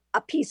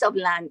a piece of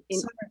land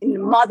in the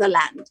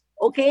motherland,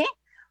 okay?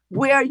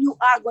 Where you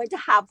are going to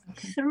have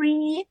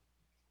 3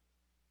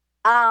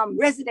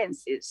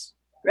 residences,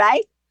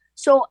 right?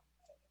 So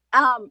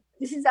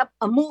this is a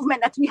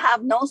movement that we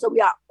have now. So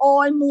we are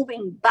all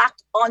moving back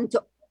onto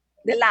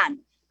the land.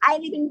 I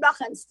live in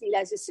Buchansteel,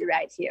 as you see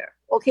right here,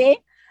 okay?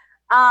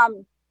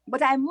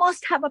 But I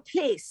must have a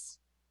place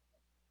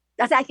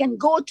that I can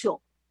go to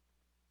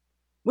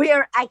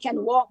where I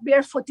can walk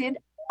barefooted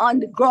on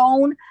the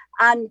ground.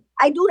 And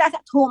I do that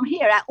at home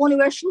here. I only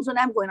wear shoes when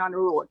I'm going on the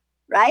road,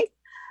 right?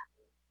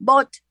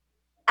 But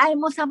I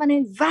must have an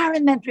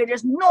environment where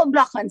there's no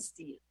block and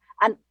steel.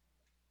 And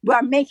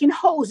we're making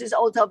houses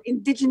out of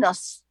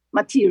indigenous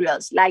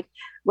materials, like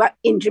we're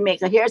in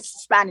Jamaica. Here's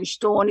Spanish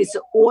stone. It's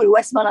the old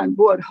Westmoreland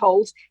board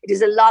house. It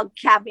is a log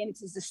cabin.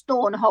 It is the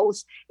stone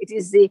house. It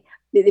is the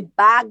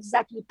bags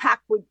that we pack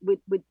with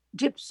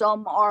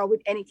gypsum or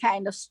with any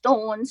kind of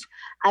stones.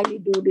 And we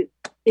do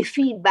the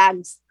feed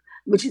bags,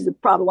 which is the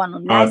proper one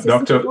on rammed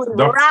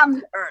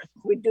earth.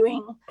 We're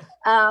doing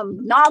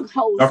nog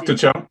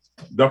houses.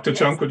 Dr.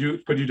 Chung, could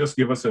you just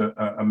give us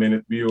a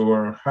minute? We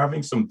were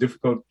having some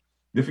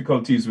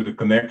difficulties with the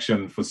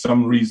connection. For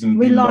some reason,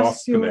 we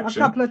lost you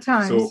connection a couple of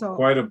times. So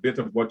quite a bit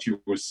of what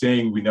you were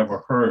saying we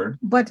never heard.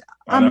 But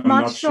I'm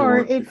not sure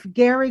if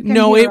Gary can.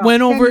 No, hear it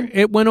went us. over.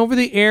 It went over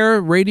the air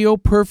radio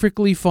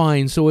perfectly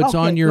fine. So it's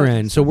on your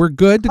end. So we're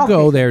good to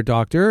go there,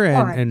 Doctor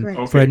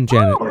and Fred and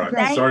Janet. All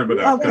right. Sorry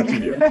about that.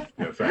 Continue. Yeah,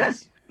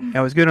 thanks.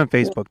 I was good on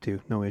Facebook too.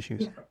 No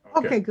issues.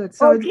 Okay, good.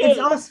 So it's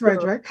us,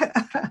 Frederick.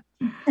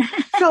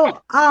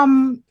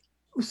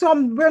 So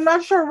we're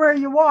not sure where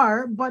you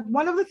are, but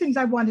one of the things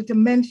I wanted to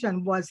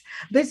mention was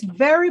this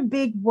very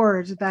big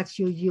word that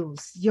you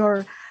use.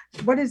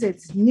 What is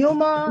it?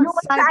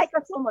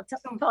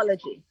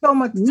 Psychosomatology.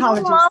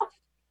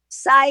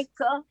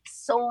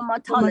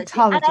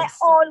 Psychosomatology. And I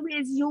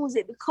always use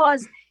it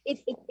because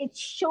it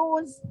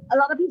shows a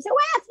lot of people say, well,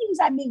 I have to use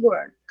that big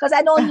word, because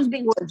I don't use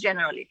big words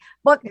generally.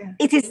 But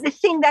it is the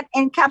thing that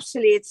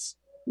encapsulates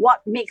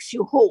what makes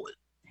you whole.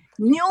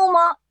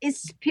 Pneuma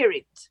is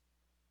spirit.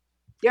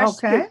 Your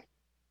spirit.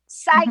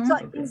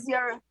 Psycho is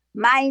your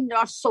mind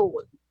or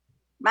soul.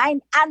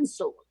 Mind and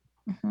soul.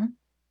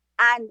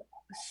 And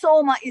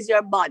soma is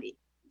your body.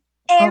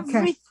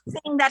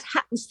 Everything that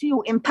happens to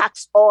you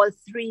impacts all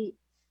 3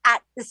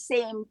 at the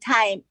same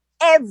time,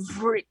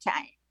 every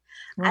time.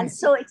 Right. And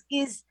so it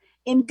is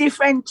in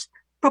different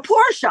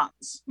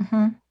proportions,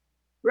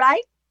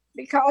 right?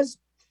 Because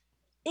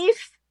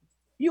if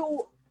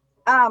you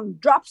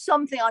drop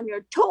something on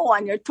your toe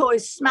and your toe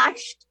is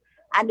smashed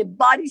and the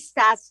body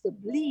starts to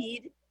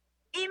bleed,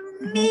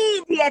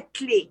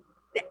 immediately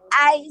the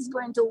eye is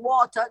going to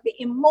water, the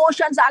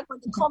emotions are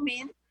going to come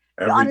in.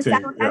 You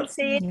understand what I'm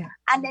saying? Yeah.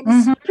 And then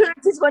the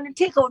spirit is going to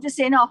take over to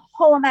say, now,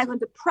 how am I going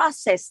to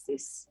process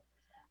this?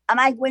 Am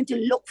I going to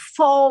look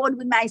forward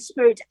with my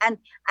spirit and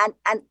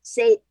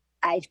say,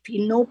 I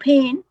feel no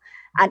pain?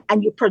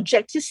 And you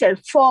project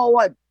yourself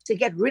forward to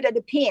get rid of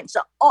the pain.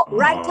 So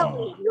right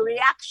away, your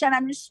reaction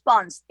and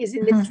response is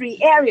in the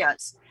 3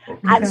 areas.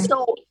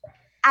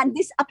 And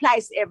this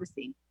applies to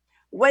everything.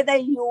 Whether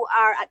you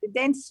are at the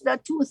dentist with a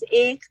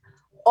toothache,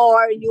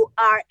 or you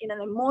are in an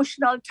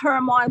emotional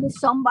turmoil with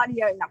somebody,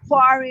 you're in a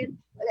quarrel,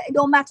 it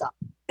don't matter.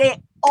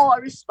 They all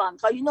respond.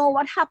 So you know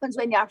what happens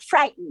when you're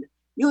frightened?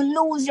 You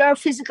lose your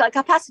physical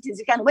capacities.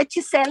 You can wet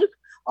yourself,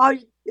 or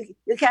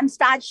you can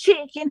start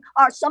shaking,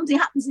 or something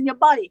happens in your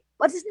body.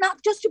 But it's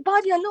not just your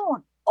body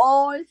alone.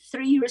 All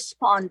 3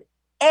 respond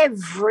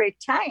every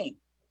time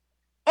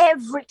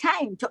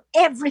to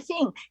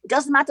everything. It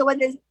doesn't matter whether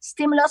the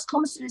stimulus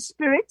comes to the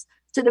spirit,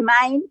 to the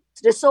mind,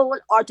 to the soul,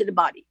 or to the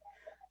body.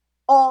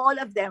 All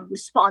of them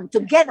respond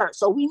together.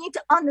 So we need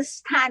to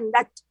understand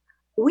that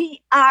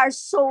we are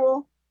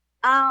so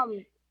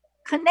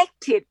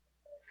connected,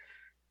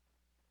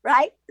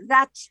 right?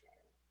 That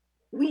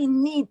we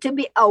need to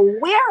be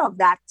aware of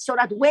that, so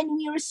that when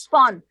we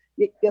respond,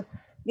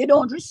 You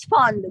don't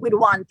respond with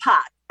one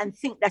part and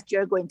think that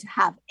you're going to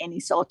have any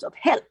sort of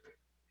help.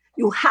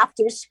 You have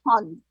to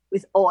respond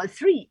with all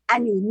three,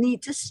 and you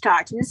need to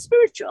start in the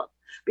spiritual,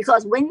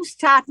 because when you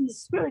start in the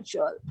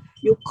spiritual,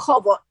 you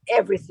cover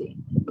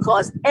everything,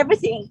 because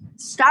everything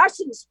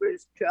starts in the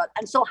spiritual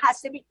and so has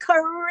to be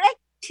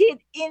corrected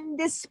in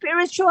the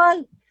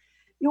spiritual.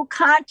 You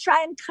can't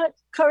try and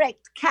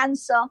correct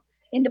cancer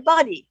in the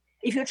body.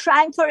 If you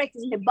try and correct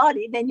it in the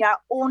body, then you're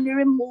only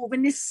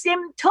removing the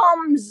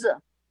symptoms,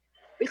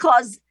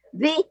 because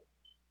the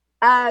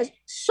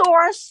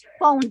source,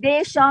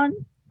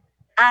 foundation,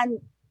 and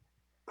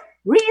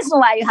reason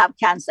why you have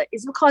cancer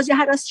is because you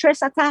had a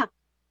stress attack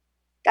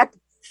that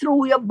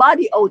threw your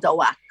body out of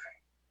whack.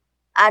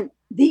 And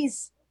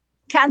these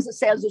cancer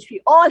cells, which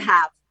we all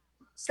have,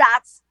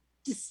 starts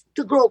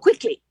to grow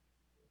quickly,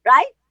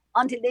 right?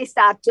 Until they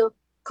start to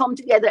form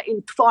together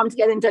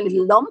into a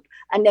little lump,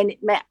 and then it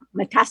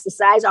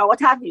metastasize or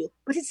what have you.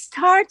 But it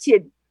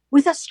started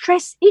with a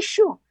stress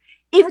issue.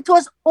 If it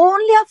was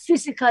only a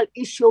physical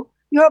issue,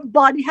 your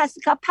body has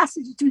the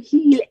capacity to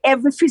heal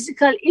every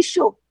physical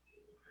issue.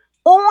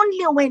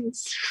 Only when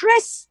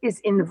stress is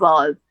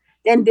involved,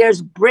 then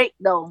there's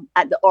breakdown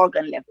at the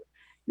organ level.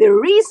 The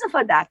reason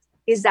for that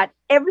is that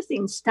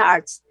everything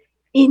starts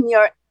in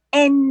your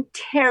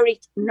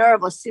enteric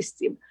nervous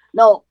system.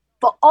 Now,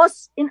 for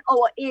us in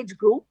our age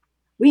group,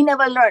 we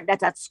never learned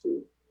that at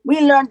school.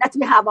 We learned that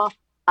we have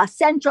a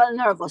central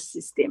nervous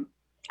system,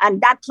 and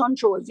that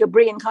controls, your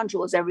brain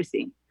controls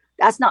everything.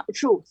 That's not the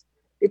truth.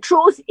 The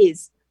truth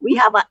is we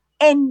have an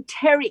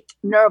enteric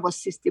nervous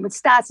system. It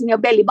starts in your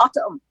belly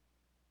bottom.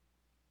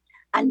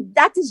 And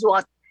that is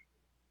what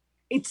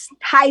it's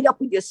tied up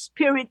with your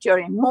spirit, your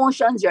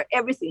emotions, your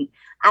everything.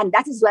 And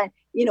that is when,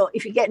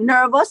 if you get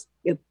nervous,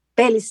 your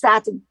belly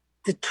starts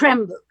to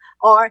tremble.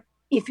 Or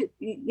if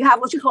you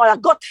have what you call a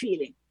gut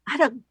feeling. I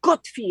had a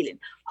gut feeling.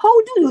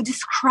 How do you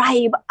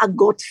describe a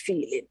gut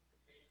feeling?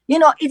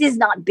 It is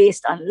not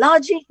based on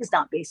logic. It's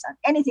not based on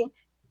anything.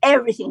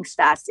 Everything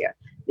starts there.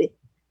 The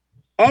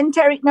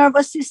enteric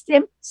nervous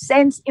system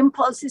sends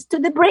impulses to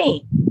the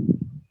brain.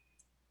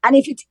 And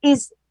if it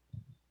is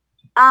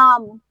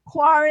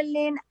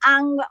quarreling,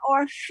 anger,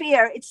 or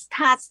fear, it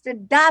starts to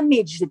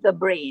damage the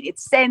brain. It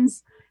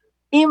sends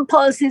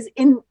impulses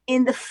in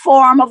the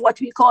form of what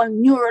we call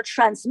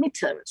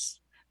neurotransmitters,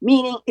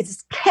 meaning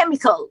it's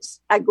chemicals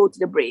that go to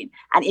the brain.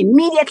 And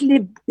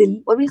immediately,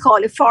 what we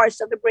call the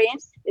forest of the brain,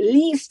 the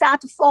leaves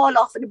start to fall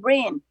off of the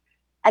brain,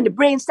 and the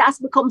brain starts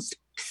to become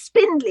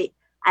spindly.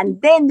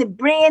 And then the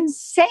brain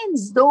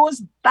sends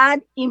those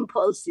bad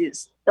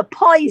impulses, the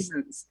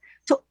poisons,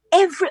 to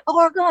every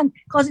organ,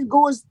 because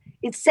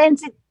it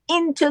sends it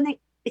into the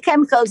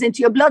chemicals into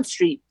your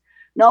bloodstream.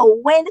 Now,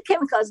 when the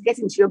chemicals get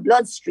into your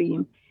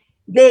bloodstream,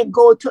 they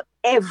go to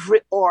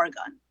every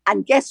organ.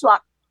 And guess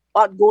what?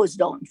 What goes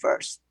down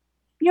first?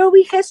 Your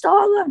weakest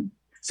organ.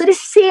 So the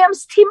same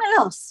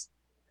stimulus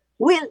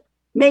will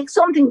make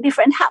something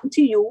different happen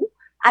to you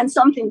and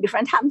something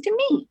different happen to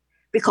me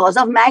because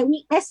of my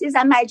weaknesses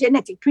and my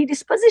genetic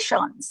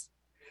predispositions.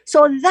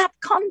 So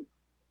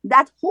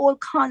that whole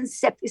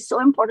concept is so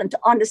important to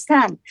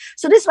understand.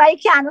 So this is why you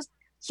can't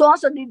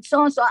so-and-so did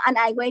so-and-so and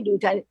I'm going to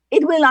do it.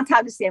 It will not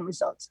have the same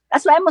results.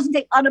 That's why I mustn't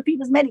take other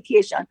people's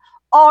medication,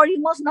 or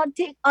you must not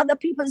take other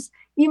people's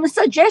even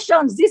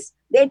suggestions.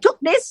 They took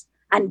this,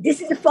 and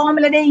this is the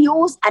formula they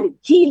use, and it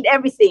healed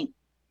everything.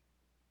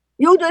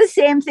 You do the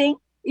same thing,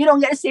 you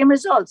don't get the same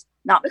results.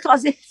 Not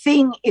because the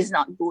thing is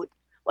not good,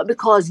 but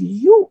because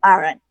you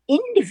are an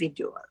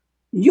individual,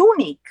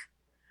 unique,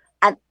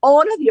 and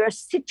all of your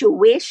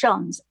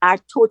situations are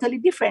totally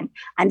different.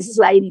 And this is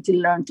why you need to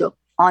learn to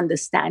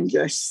understand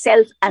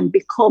yourself and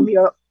become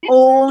your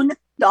own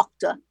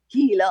doctor,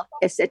 healer,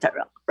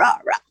 etc. Rah,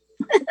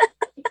 rah.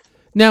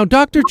 Now,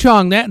 Dr.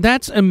 Chong,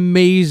 that's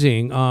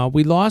amazing.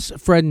 We lost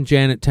Fred and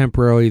Janet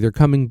temporarily. They're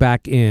coming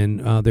back in.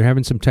 They're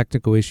having some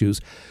technical issues.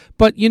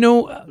 But,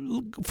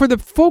 for the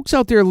folks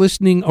out there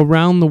listening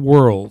around the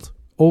world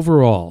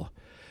overall,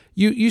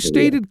 you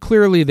stated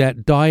clearly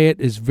that diet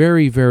is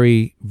very,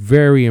 very,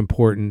 very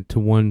important to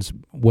one's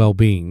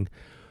well-being.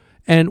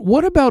 And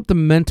what about the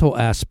mental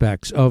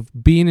aspects of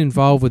being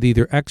involved with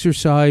either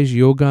exercise,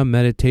 yoga,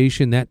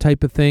 meditation, that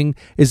type of thing?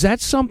 Is that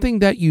something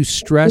that you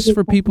stress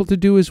for people to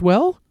do as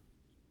well?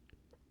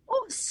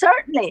 Oh,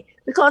 certainly,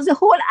 because the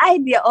whole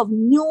idea of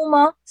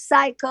pneuma,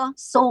 psyche,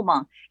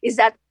 soma is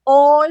that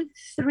all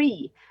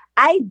three,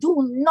 I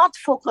do not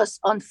focus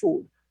on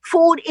food.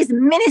 Food is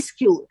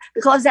minuscule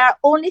because there are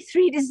only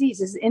 3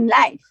 diseases in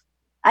life.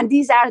 And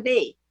these are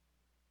they: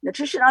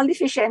 nutritional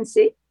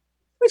deficiency,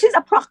 which is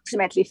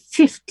approximately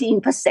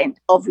 15%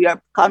 of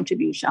your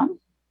contribution;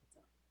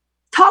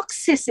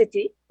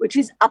 toxicity, which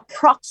is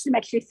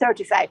approximately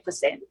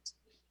 35%.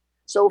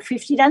 So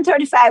 15 and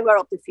 35 are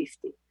up to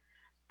 50.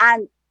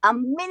 And a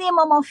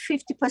minimum of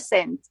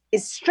 50%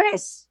 is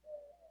stress.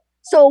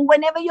 So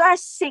whenever you are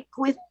sick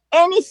with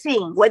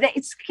anything, whether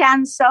it's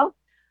cancer,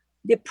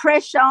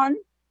 depression,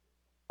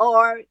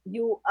 or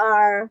you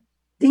are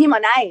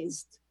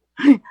demonized,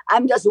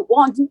 I'm just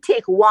wanting to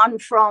take one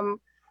from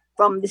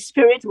from the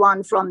spirit,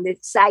 one from the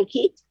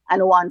psyche,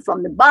 and one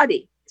from the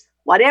body.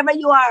 Whatever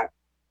you are,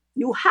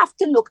 you have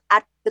to look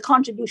at the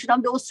contribution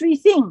of those three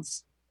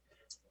things.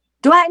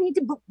 Do I need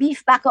to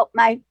beef back up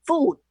my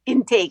food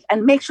intake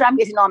and make sure I'm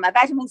getting all my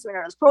vitamins,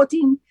 minerals,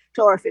 protein,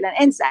 chlorophyll,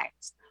 and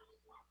enzymes?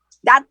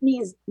 That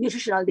means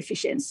nutritional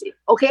deficiency,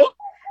 okay?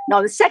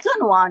 Now, the second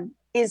one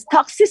is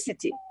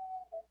toxicity.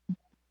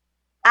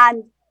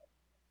 And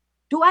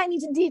do I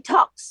need to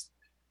detox?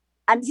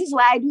 And this is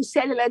why I do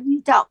cellular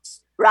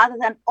detox rather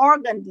than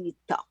organ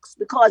detox,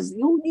 because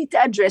you need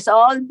to address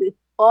all the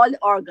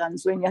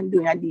organs when you're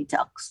doing a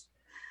detox.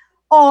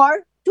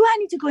 Or do I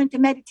need to go into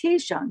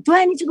meditation? Do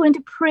I need to go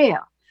into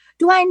prayer?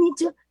 Do I need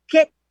to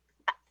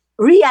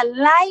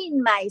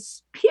realign my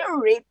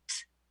spirit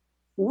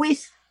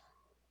with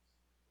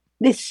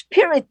the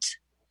spirit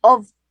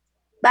of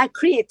my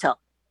creator?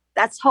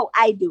 That's how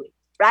I do it,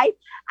 right?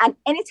 And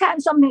anytime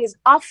something is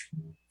off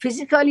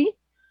physically,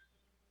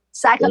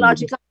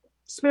 psychologically,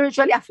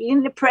 spiritually, I'm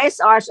feeling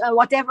depressed or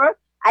whatever,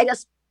 I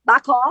just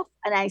back off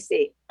and I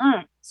say,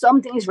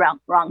 something is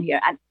wrong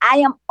here. And I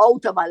am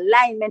out of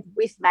alignment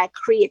with my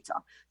creator,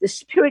 the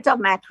spirit of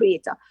my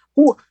creator,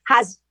 who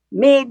has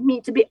made me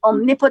to be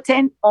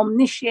omnipotent,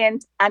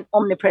 omniscient, and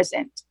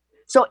omnipresent.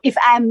 So if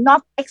I am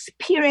not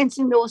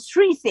experiencing those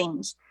three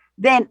things,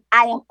 then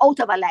I am out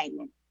of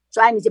alignment.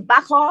 So I need to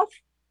back off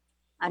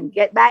and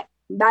get back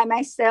by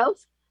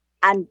myself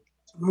and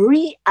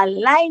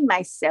realign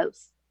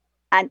myself.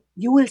 And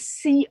you will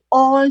see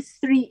all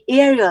three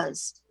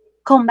areas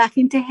come back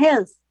into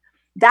health.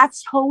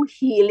 That's how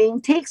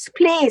healing takes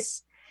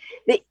place.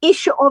 The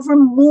issue of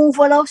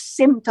removal of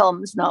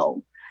symptoms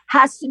now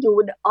has to do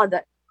with the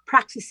other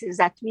practices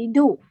that we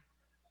do.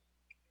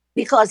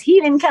 Because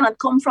healing cannot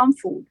come from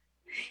food.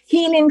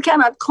 Healing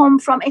cannot come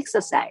from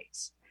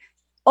exercise.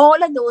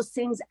 All of those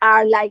things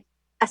are like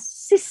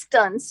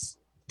assistance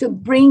to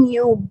bring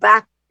you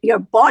back, your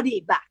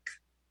body back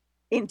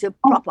into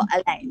proper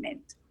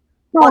alignment.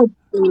 But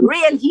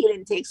real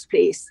healing takes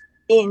place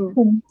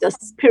in the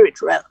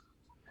spirit realm.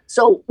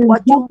 So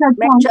what you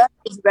mentioned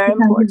is very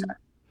important.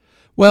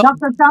 Well,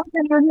 Dr. Tom,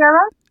 can you hear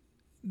us?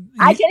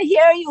 I can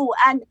hear you,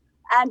 and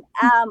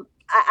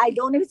I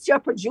don't know if it's your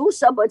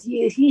producer, but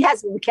he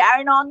has been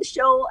carrying on the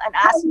show and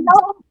asking.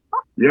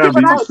 Yeah,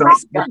 for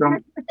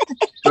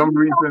some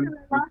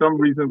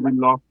reason we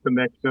lost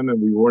connection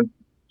and we weren't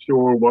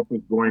sure what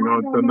was going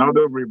on. So now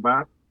that we're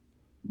back.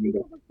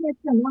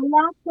 One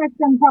last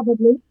question,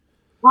 probably.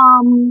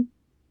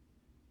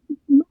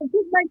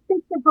 Take my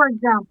sister, for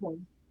example.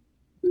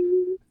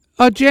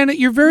 Janet,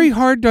 you're very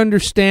hard to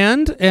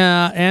understand,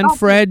 and okay.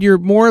 Fred, you're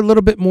a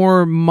little bit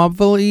more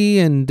muffly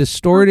and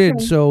distorted.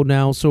 Okay. So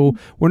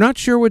we're not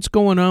sure what's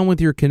going on with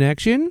your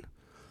connection.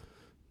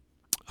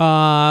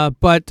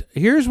 But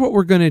here's what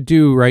we're going to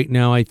do right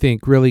now, I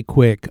think, really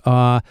quick.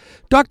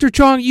 Dr.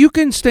 Chong, you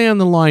can stay on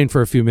the line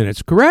for a few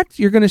minutes, correct?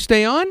 You're going to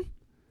stay on?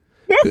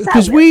 Yes,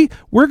 because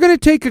we're going to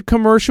take a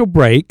commercial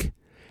break,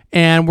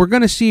 and we're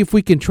going to see if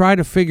we can try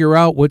to figure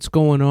out what's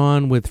going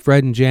on with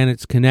Fred and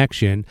Janet's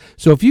connection.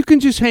 So if you can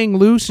just hang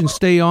loose and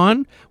stay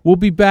on, we'll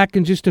be back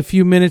in just a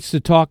few minutes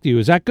to talk to you.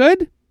 Is that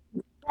good?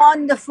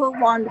 Wonderful.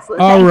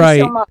 All right.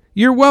 You so much.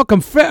 You're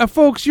welcome.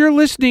 Folks, you're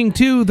listening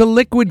to the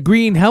Liquid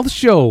Green Health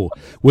Show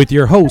with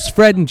your hosts,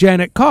 Fred and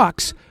Janet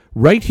Cox,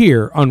 right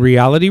here on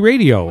Reality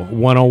Radio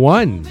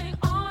 101.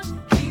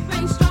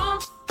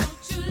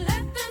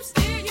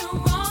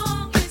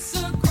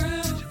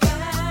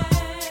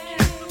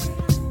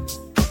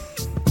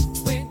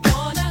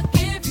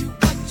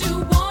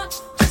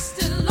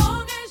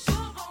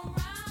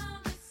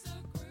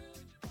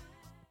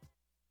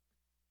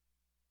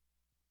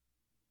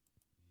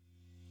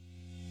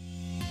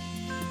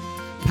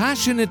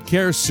 Passionate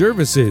Care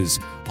Services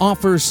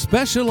offers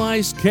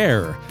specialized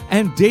care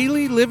and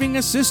daily living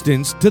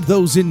assistance to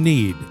those in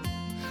need.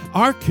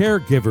 Our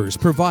caregivers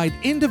provide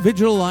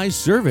individualized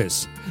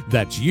service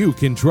that you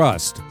can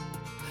trust.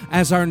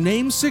 As our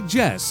name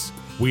suggests,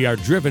 we are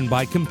driven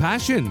by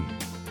compassion.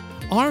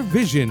 Our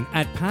vision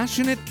at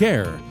Passionate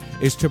Care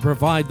is to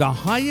provide the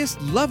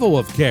highest level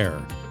of care.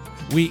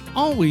 We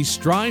always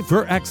strive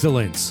for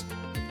excellence.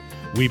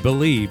 We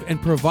believe in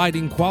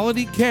providing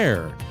quality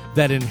care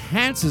that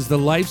enhances the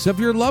lives of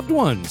your loved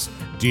ones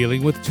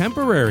dealing with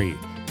temporary,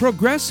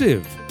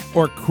 progressive,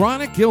 or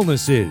chronic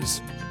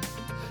illnesses.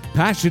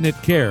 Passionate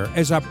Care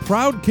is a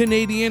proud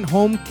Canadian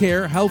home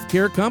care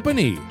healthcare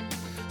company,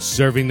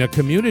 serving the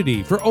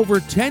community for over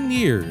 10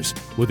 years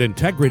with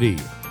integrity,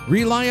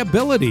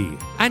 reliability,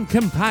 and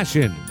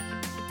compassion.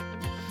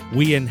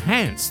 We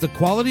enhance the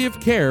quality of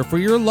care for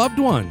your loved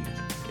one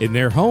in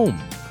their home,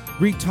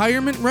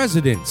 retirement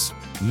residence,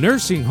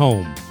 nursing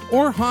home,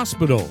 or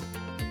hospital.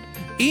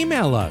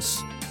 Email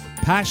us,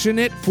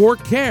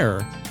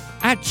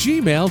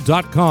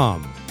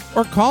 passionateforcare@gmail.com,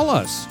 or call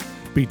us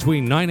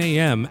between 9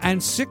 a.m.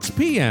 and 6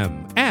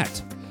 p.m.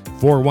 at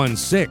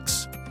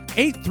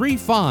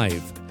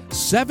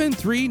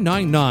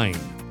 416-835-7399.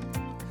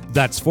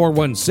 That's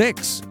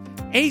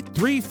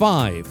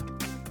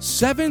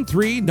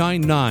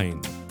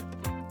 416-835-7399.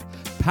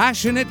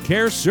 Passionate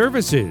Care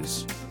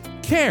Services,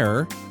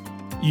 care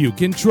you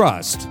can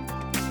trust.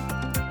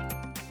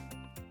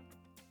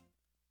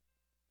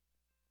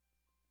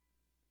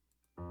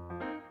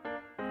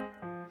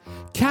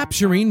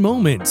 Capturing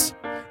moments,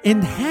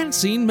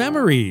 enhancing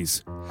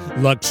memories,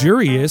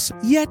 luxurious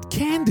yet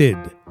candid.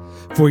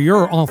 For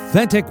your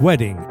authentic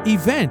wedding,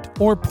 event,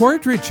 or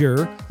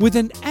portraiture with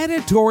an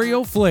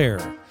editorial flair,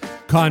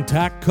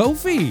 contact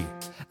Kofi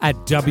at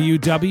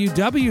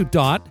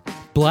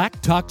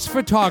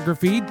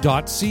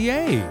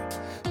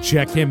www.blacktuxphotography.ca.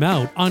 Check him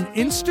out on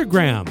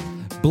Instagram,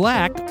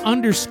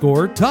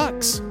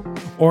 black_tux,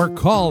 or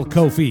call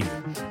Kofi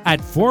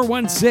at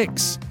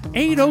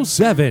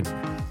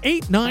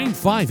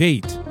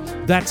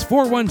 416-807-8958. That's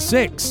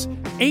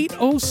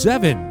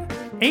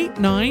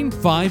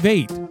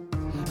 416-807-8958.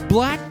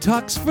 Black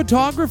Tux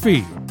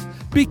Photography.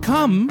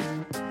 Become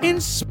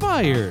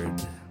inspired.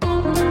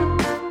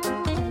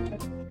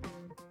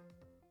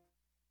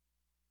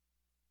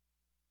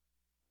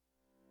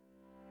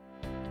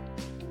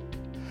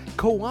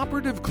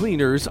 Cooperative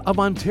Cleaners of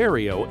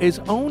Ontario is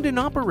owned and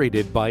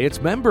operated by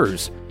its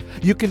members.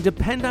 You can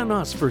depend on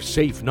us for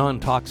safe,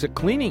 non-toxic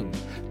cleaning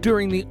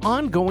during the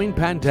ongoing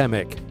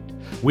pandemic.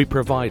 We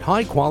provide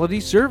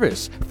high-quality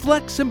service,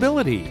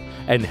 flexibility,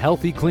 and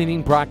healthy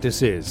cleaning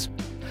practices.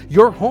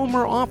 Your home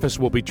or office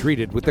will be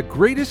treated with the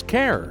greatest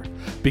care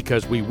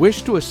because we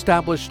wish to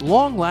establish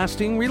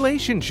long-lasting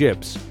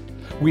relationships.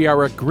 We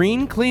are a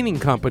green cleaning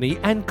company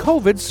and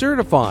COVID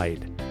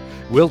certified.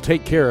 We'll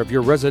take care of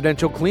your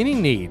residential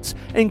cleaning needs,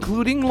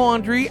 including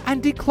laundry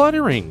and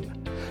decluttering.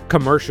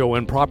 Commercial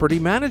and property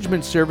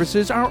management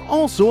services are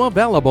also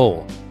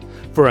available.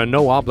 For a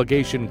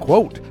no-obligation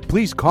quote,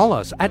 please call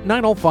us at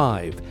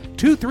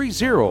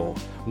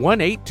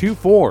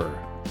 905-230-1824.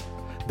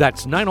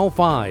 That's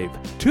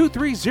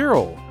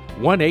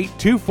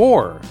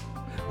 905-230-1824.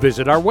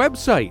 Visit our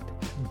website,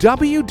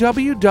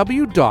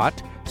 www.ccoo.coop.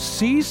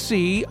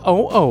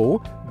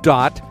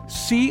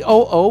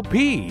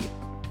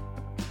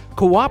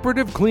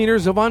 Cooperative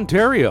Cleaners of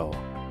Ontario.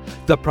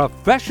 The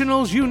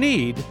professionals you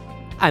need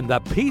and the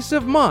peace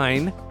of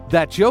mind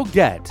that you'll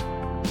get.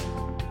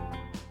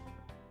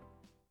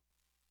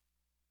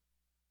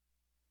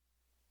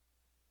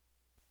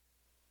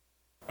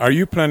 Are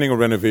you planning a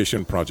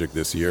renovation project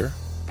this year?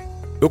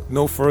 Look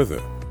no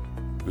further.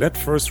 Let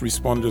First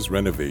Responders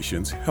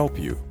Renovations help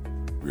you.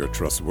 We are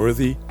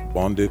trustworthy,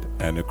 bonded,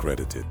 and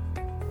accredited.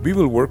 We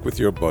will work with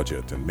your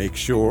budget and make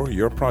sure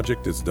your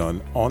project is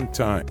done on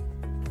time,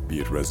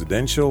 be it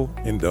residential,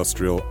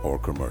 industrial, or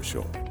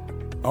commercial.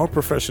 Our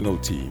professional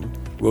team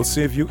will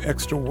save you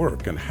extra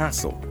work and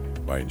hassle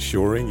by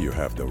ensuring you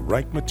have the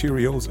right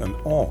materials and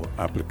all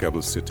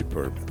applicable city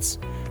permits,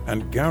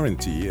 and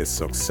guarantee a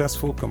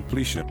successful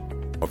completion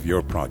of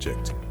your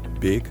project,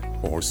 big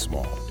or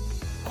small.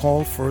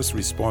 Call First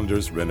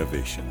Responders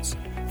Renovations,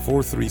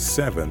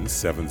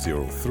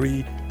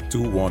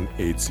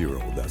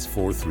 437-703-2180. That's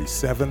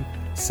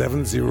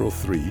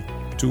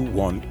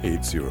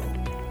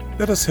 437-703-2180.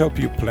 Let us help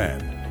you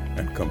plan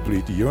and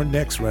complete your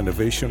next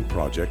renovation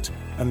project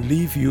and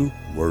leave you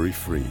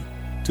worry-free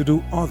to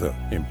do other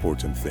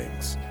important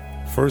things.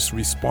 First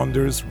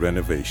Responders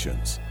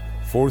Renovations,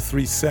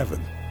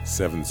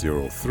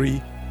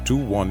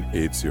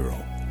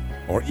 437-703-2180.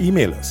 Or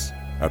email us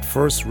at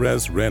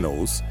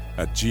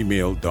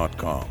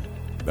firstresrenos@gmail.com.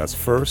 That's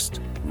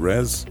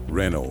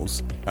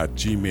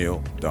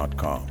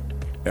firstresrenos@gmail.com.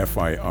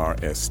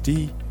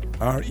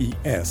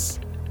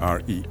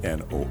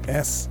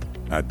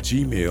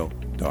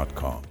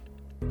 FIRSTRESRENOS@gmail.com.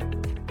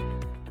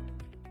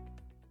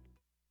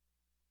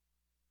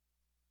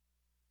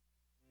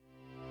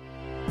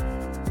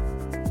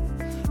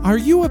 Are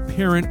you a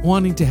parent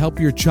wanting to help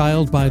your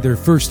child buy their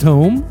first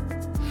home?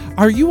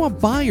 Are you a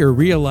buyer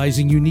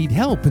realizing you need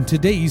help in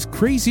today's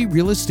crazy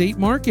real estate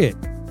market?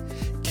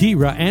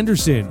 Kira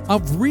Anderson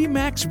of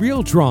Remax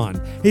Realtron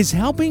is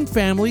helping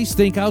families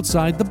think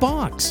outside the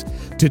box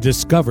to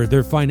discover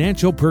their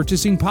financial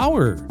purchasing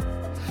power.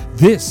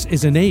 This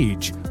is an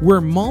age where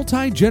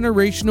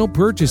multi-generational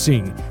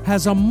purchasing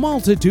has a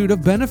multitude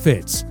of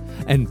benefits,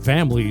 and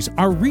families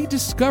are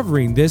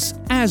rediscovering this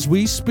as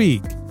we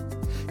speak.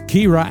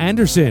 Kira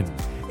Anderson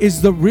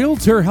is the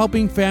realtor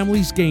helping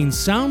families gain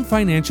sound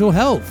financial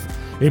health,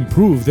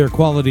 improve their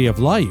quality of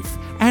life,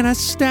 and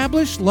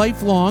establish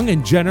lifelong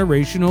and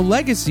generational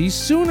legacies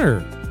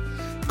sooner.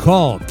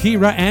 Call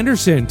Kira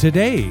Anderson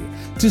today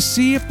to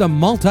see if the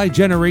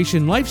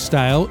multi-generation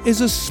lifestyle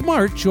is a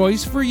smart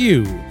choice for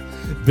you.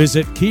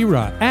 Visit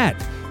Kira at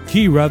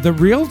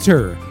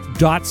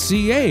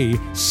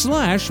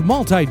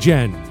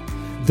kiratherealtor.ca/multigen.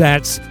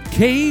 That's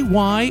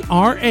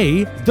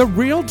KYRA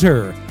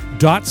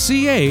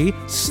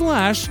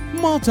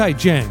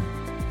therealtor.ca/multigen.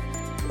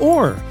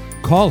 Or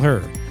call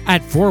her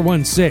at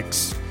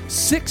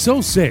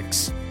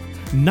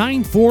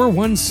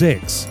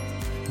 416-606-9416.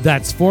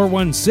 That's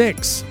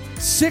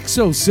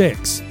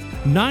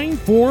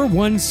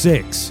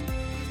 416-606-9416.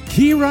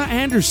 Kira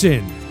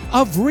Anderson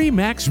of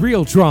Remax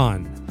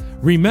Realtron.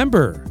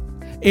 Remember,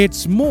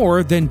 it's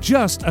more than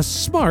just a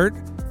smart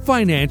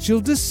financial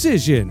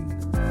decision.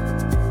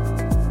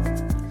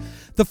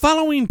 The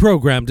following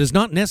program does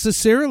not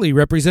necessarily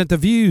represent the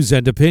views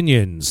and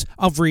opinions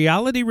of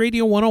Reality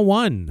Radio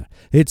 101,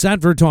 its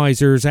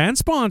advertisers and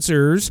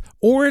sponsors,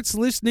 or its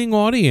listening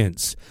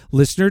audience.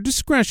 Listener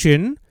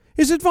discretion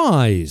is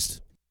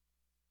advised.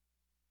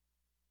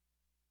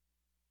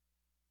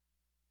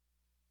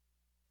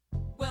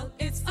 Well,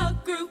 it's a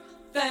group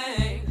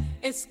thing.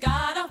 It's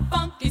got a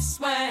funky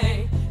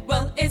swing.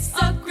 Well, it's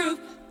a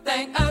group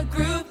thing, a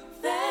group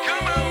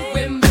thing.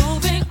 We're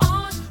moving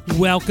on.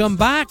 Welcome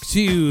back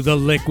to the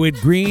Liquid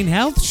Green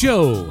Health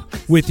Show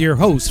with your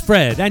hosts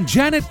Fred and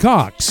Janet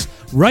Cox,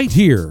 right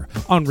here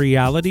on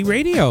Reality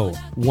Radio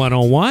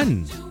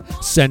 101.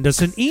 Send us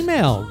an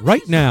email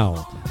right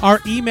now. Our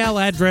email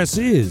address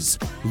is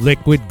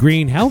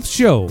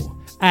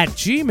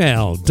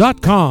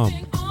liquidgreenhealthshow@gmail.com.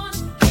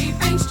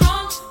 Keeping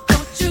strong.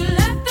 Don't you let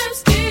them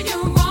steer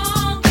you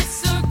wrong.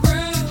 It's a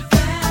group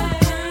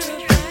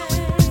thing.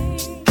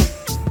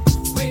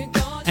 We're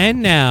gonna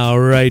And now,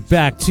 right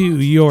back to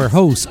your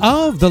hosts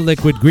of the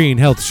Liquid Green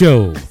Health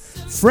Show,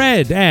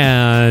 Fred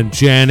and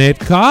Janet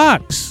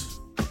Cox.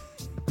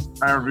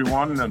 Hi,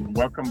 everyone, and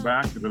welcome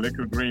back to the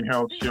Liquid Green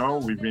Health Show.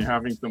 We've been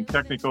having some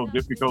technical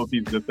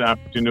difficulties this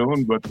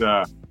afternoon, but,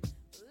 that's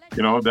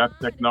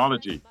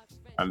technology,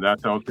 and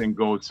that's how things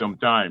go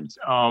sometimes.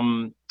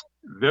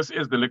 This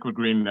is the Liquid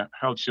Green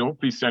Health Show.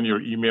 Please send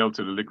your email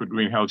to the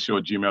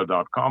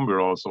liquidgreenhealthshow@gmail.com. We're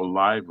also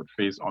live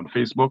on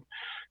Facebook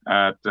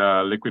at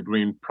Liquid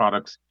Green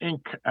Products,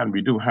 Inc., and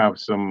we do have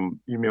some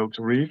email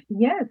to read.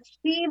 Yes,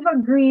 Steve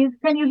agrees.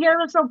 Can you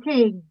hear us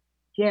okay,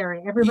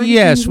 Jerry? Everybody?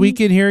 Yes, we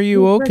can hear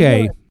you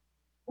okay.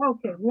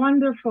 Okay,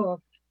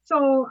 wonderful.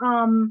 So,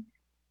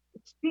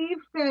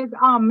 Steve says,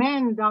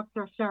 Amen,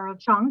 Dr. Cheryl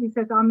Chung. He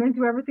says, Amen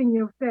to everything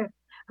you've said.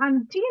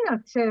 And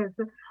Tina says,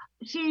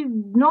 she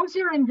knows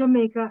you're in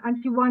Jamaica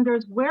and she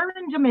wonders, where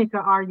in Jamaica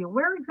are you?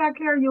 Where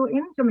exactly are you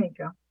in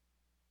Jamaica?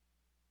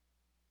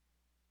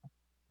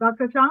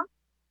 Dr. Chung?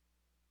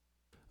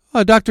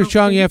 Dr.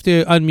 Chung, you have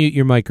to unmute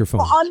your microphone.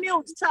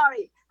 Unmute,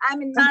 sorry.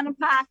 I'm in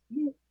Manapak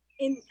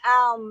in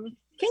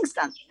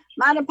Kingston.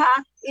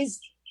 Manapak is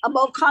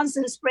above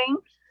Constant Spring,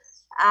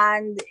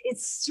 and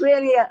it's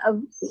really a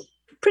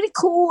pretty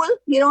cool.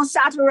 You don't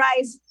start to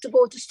rise to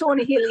go to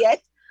Stony Hill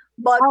yet,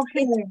 but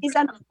it is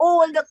an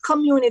older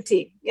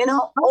community,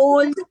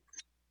 old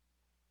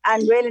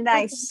and really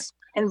nice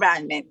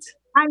environment.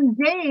 And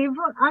Dave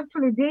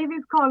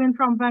is calling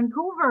from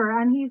Vancouver,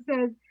 and he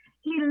says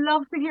he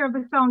loves to hear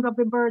the sound of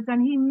the birds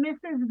and he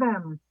misses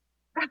them.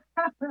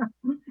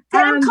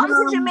 Tell him come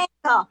to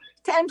Jamaica.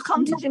 Tell him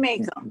come to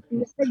Jamaica.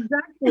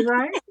 Exactly,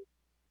 right?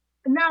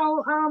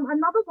 Now,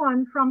 another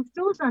one from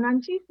Susan,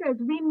 and she says,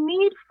 we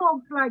need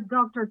folks like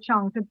Dr.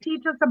 Chung to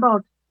teach us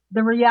about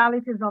the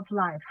realities of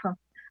life.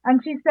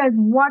 And she says,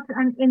 what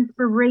an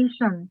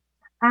inspiration.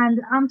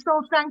 And I'm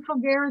so thankful,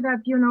 Gary,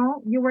 that,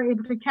 you were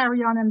able to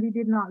carry on and we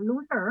did not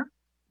lose her.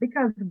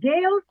 Because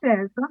Gail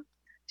says,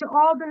 to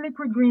all the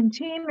Liquid Green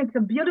team, it's a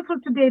beautiful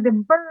today. The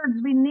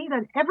birds, we need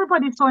it.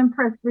 Everybody's so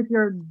impressed with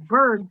your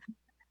birds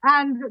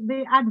and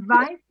the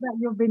advice that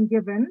you've been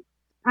given.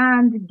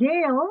 And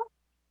Gail,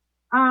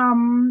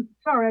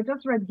 sorry, I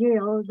just read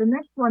Gail. The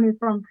next one is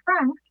from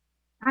Frank.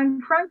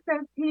 And Frank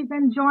says he's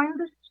enjoying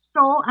the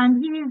show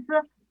and he's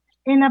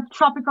in a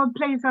tropical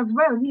place as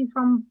well. He's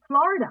from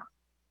Florida,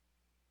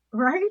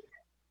 right?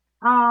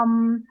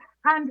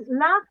 And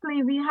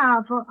lastly, we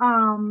have,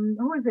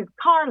 who is it?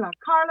 Carla.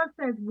 Carla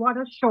says, what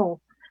a show.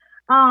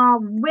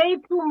 Way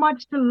too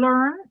much to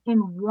learn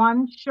in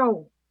one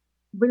show.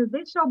 Will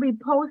this show be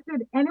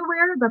posted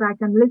anywhere that I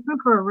can listen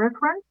for a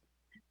reference?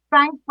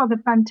 Thanks for the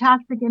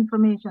fantastic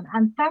information.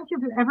 And thank you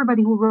to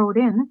everybody who wrote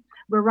in.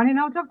 We're running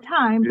out of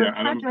time. Yeah,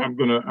 and I'm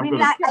gonna. I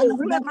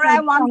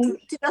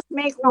want to just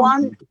make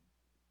one.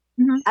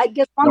 Mm-hmm. I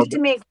just wanted to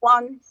make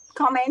one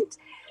comment.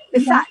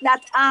 The fact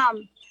that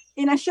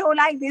in a show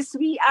like this,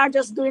 we are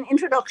just doing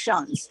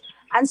introductions.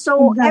 And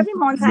so every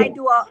month I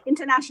do an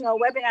international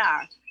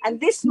webinar. And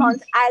this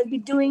month I'll be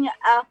doing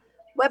a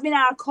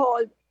webinar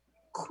called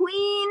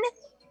Queen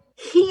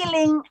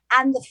Healing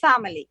and the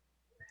Family.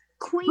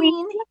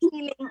 Queen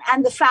Healing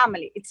and the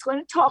Family. It's going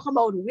to talk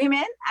about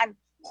women and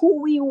who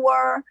we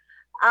were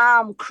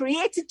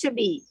created to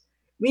be.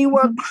 We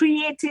were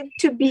created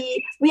to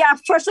be, we are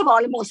first of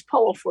all the most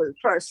powerful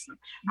person.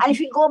 And if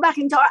we go back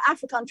into our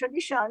African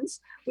traditions,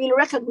 we'll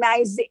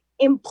recognize the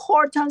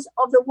importance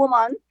of the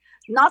woman,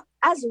 not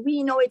as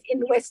we know it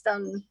in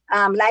Western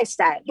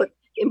lifestyle, but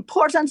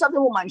importance of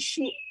the woman.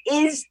 She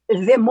is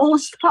the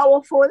most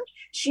powerful.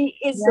 She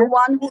is the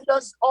one who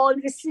does all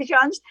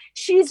decisions.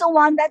 She's the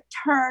one that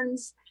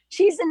turns,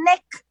 she's the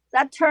neck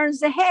that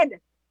turns the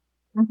head,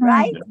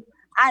 right?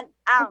 And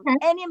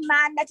any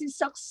man that is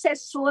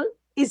successful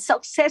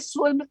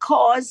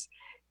because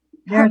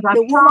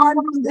the woman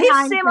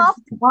lifts him up.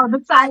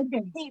 And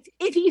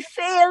if he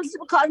fails,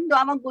 because you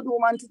don't have a good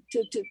woman to.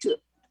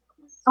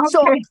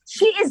 So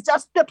she is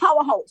just the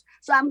powerhouse.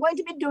 So I'm going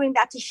to be doing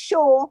that to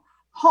show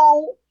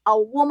how a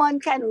woman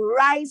can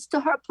rise to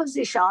her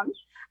position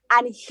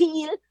and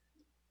heal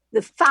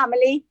the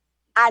family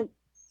and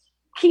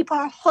keep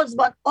our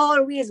husband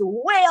always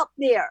way up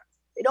there.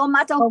 It don't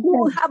matter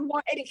who have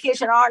more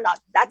education or not.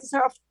 That is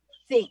our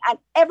thing. And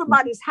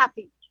everybody's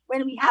happy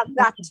when we have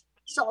that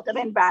sort of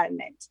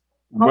environment.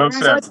 Well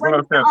So said. it's going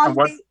Well to be said. on And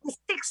what? the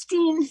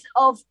 16th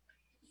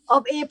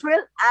of April.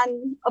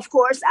 And of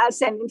course, I'll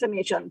send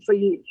information for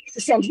you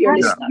to send to your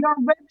And listeners. your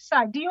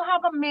website. Do you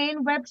have a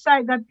main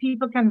website that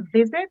people can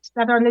visit,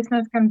 that our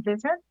listeners can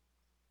visit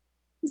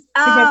to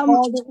get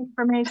all the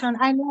information?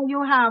 I know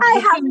you have. I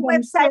the have Kingdom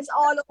websites Shift.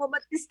 all over,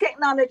 but this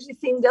technology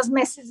thing just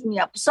messes me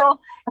up. So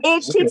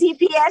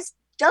HTTPS,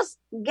 just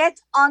get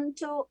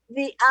onto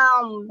the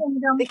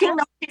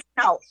Kingdom Shift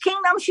now.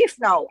 Kingdom Shift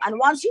now. And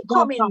once you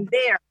come in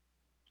there,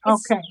 I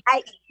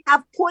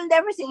have pulled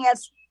everything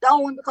else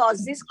down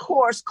because this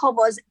course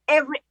covers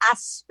every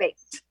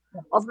aspect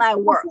of my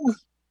work.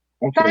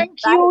 Thank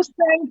you.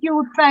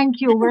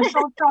 We're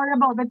so sorry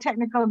about the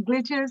technical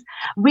glitches.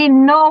 We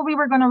know we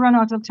were going to run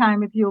out of time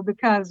with you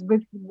because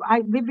with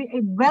the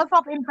wealth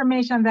of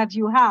information that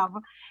you have,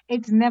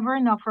 it's never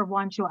enough for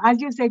one show. As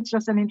you said, it's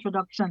just an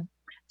introduction.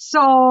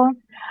 So,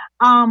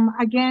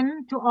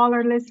 again, to all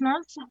our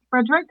listeners,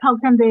 Frederick, how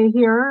can they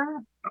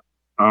hear?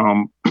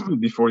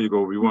 Before you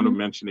go, we want to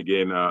mention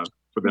again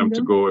for them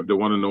to go, if they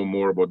want to know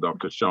more about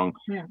Dr. Chung,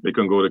 they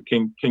can go to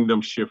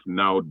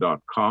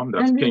kingdomshiftnow.com.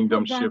 That's And we put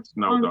that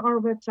kingdomshiftnow.com. on our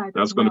website.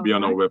 That's as going to well, be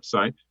on our right?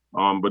 website.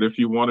 But if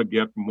you want to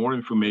get more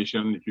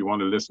information, if you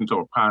want to listen to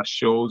our past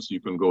shows, you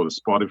can go to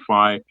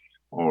Spotify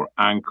or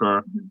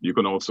Anchor. You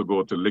can also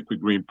go to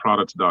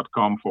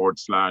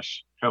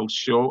liquidgreenproducts.com/health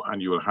show,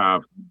 and you will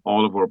have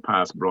all of our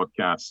past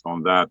broadcasts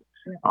on that.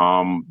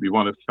 We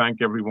want to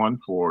thank everyone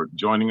for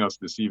joining us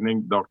this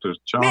evening. Dr.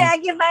 Chung. May I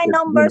give my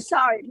number?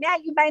 Sorry. May I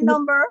give my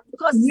number?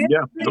 Because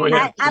go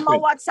ahead. I'm a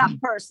WhatsApp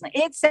person.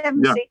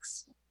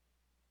 876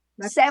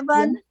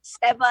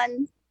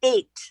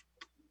 778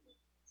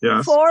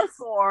 Yes.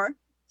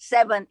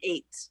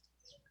 4478.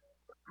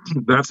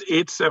 That's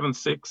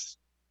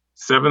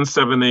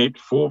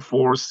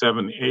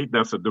 876-778-4478.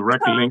 That's a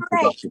direct link to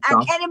Correct. Dr. And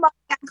Chung. anybody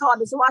can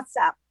call. It's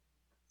WhatsApp.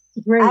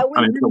 Great. I will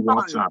And it's a respond.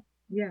 WhatsApp.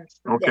 Yes.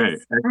 Okay,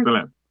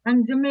 excellent.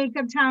 And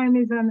Jamaica time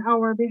is an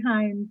hour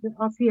behind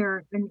us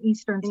here in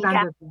Eastern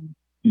Standard Time.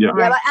 Yeah.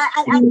 Yeah, but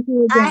Thank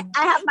you I again.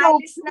 have my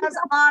listeners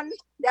on.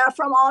 They're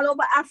from all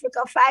over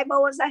Africa. 5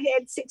 hours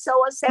ahead, 6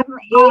 hours, 7, 8.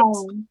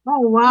 Oh,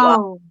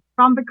 wow.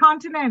 From the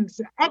continent.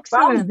 From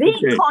Excellent.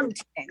 the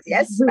continent.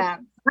 Yes,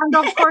 ma'am. And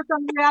of course,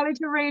 on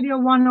Reality Radio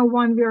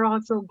 101, we're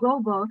also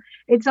global.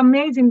 It's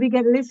amazing. We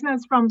get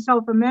listeners from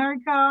South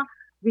America.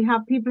 We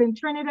have people in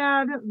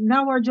Trinidad.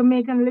 Now our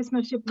Jamaican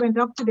listenership went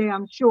up today,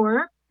 I'm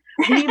sure.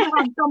 We even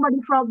have somebody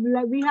from,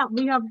 we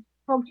have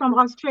folks from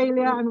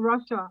Australia and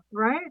Russia,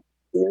 right?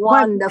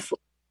 Wonderful.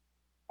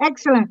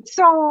 Excellent.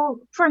 So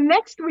for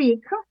next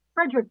week,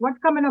 Frederick, what's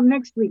coming up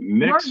next week?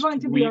 Next You're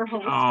going to be week, our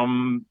host.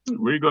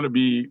 we're going to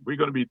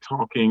be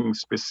talking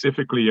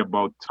specifically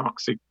about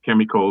toxic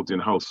chemicals in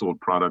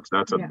household products.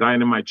 That's a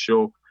dynamite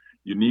show.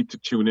 You need to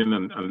tune in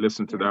and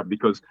listen to that,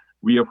 because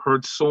we have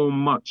heard so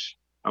much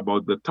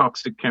about the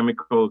toxic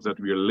chemicals that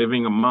we are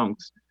living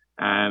amongst,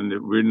 and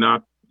we're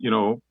not,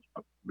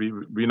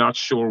 we're not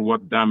sure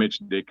what damage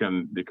they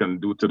can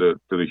do to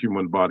the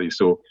human body.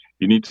 So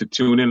you need to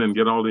tune in and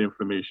get all the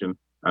information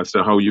as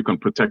to how you can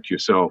protect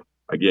yourself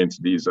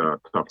against these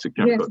toxic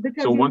chemicals.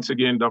 Yes, so once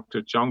again,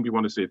 Dr. Chung, we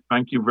want to say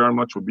thank you very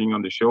much for being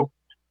on the show.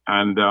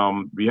 And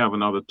we have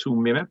another 2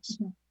 minutes,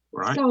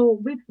 right?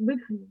 So with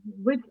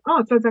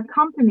us as a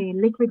company,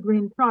 Liquid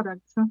Green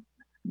Products,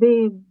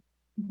 the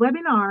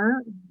webinar,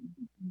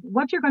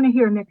 what you're going to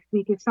hear next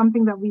week is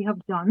something that we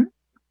have done.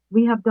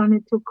 We have done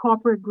it to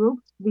corporate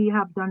groups. We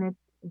have done it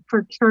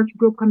for church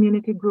group,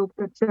 community groups,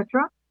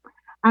 etc.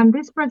 And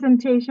this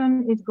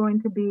presentation is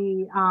going to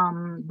be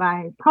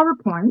by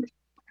PowerPoint.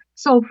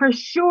 So for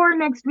sure,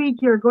 next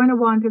week, you're going to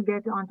want to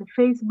get onto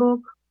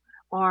Facebook,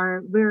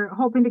 or we're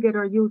hoping to get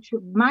our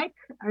YouTube. Mike,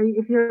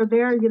 if you're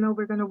there,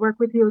 we're going to work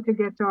with you to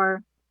get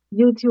our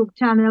YouTube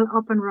channel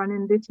up and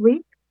running this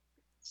week.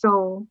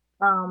 So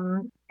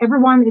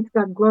everyone, it's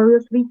that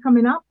glorious week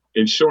coming up.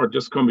 In short,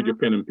 just come with your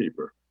pen and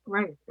paper.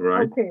 Right.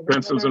 Okay.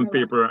 Pencils and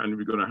paper, and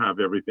we're going to have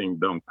everything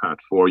done pat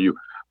for you.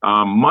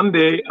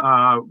 Monday,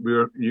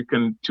 you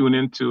can tune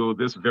into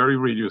this very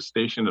radio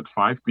station at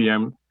 5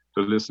 p.m.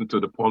 to listen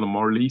to the Paula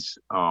Morley's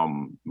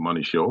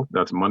Money Show.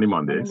 That's Money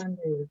Mondays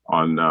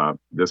on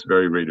this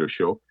very radio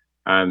show.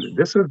 And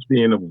this has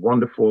been a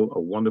wonderful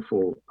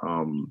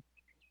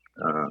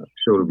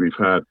show that we've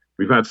had.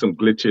 We've had some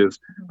glitches,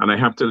 and I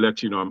have to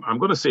let you know, I'm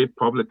going to say it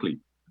publicly.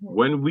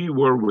 When we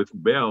were with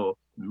Bell,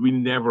 we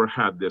never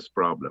had this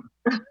problem,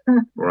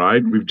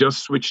 right? We've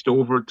just switched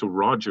over to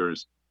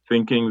Rogers,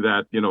 thinking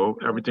that,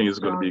 everything is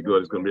going to be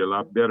good. It's going to be a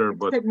lot better,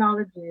 but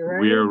technology, right?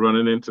 We are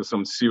running into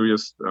some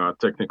serious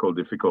technical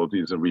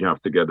difficulties, and we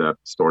have to get that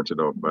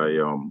sorted out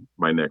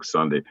by next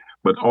Sunday.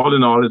 But all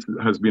in all, it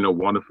has been a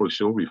wonderful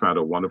show. We've had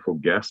a wonderful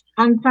guest.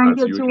 And thank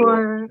you to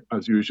our...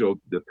 As usual,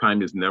 the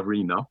time is never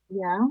enough.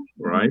 Yeah.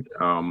 Right?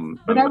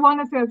 But I want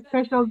to say a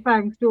special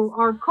thanks to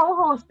our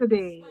co-host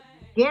today,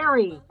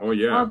 Gary, Oh,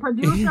 yeah. our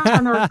producer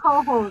and our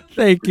co-host.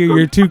 Thank you.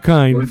 You're too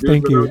kind. Couldn't do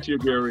Thank it you. without you,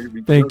 Gary.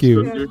 We Thank just you.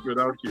 couldn't do it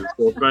without you.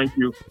 So thank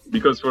you.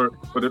 Because for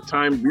the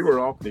time we were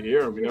off the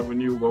air, we never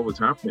knew what was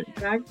happening.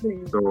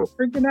 Exactly. So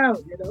Freaking out,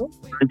 you know.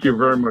 thank you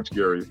very much,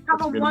 Gary. Have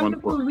It's a been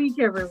wonderful week,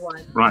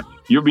 everyone. Right.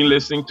 You've been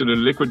listening to the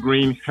Liquid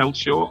Green Health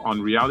Show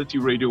on Reality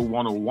Radio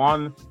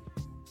 101.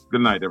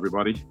 Good night,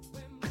 everybody.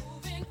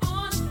 Moving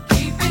on,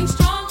 keeping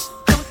strong.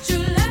 Don't you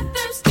let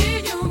them steer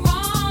you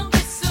wrong.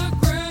 It's a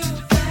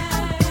groove.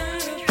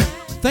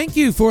 Thank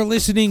you for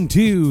listening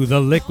to the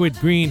Liquid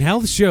Green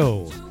Health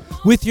Show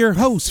with your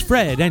hosts,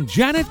 Fred and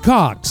Janet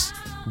Cox,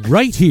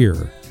 right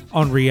here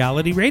on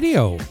Reality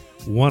Radio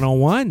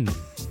 101.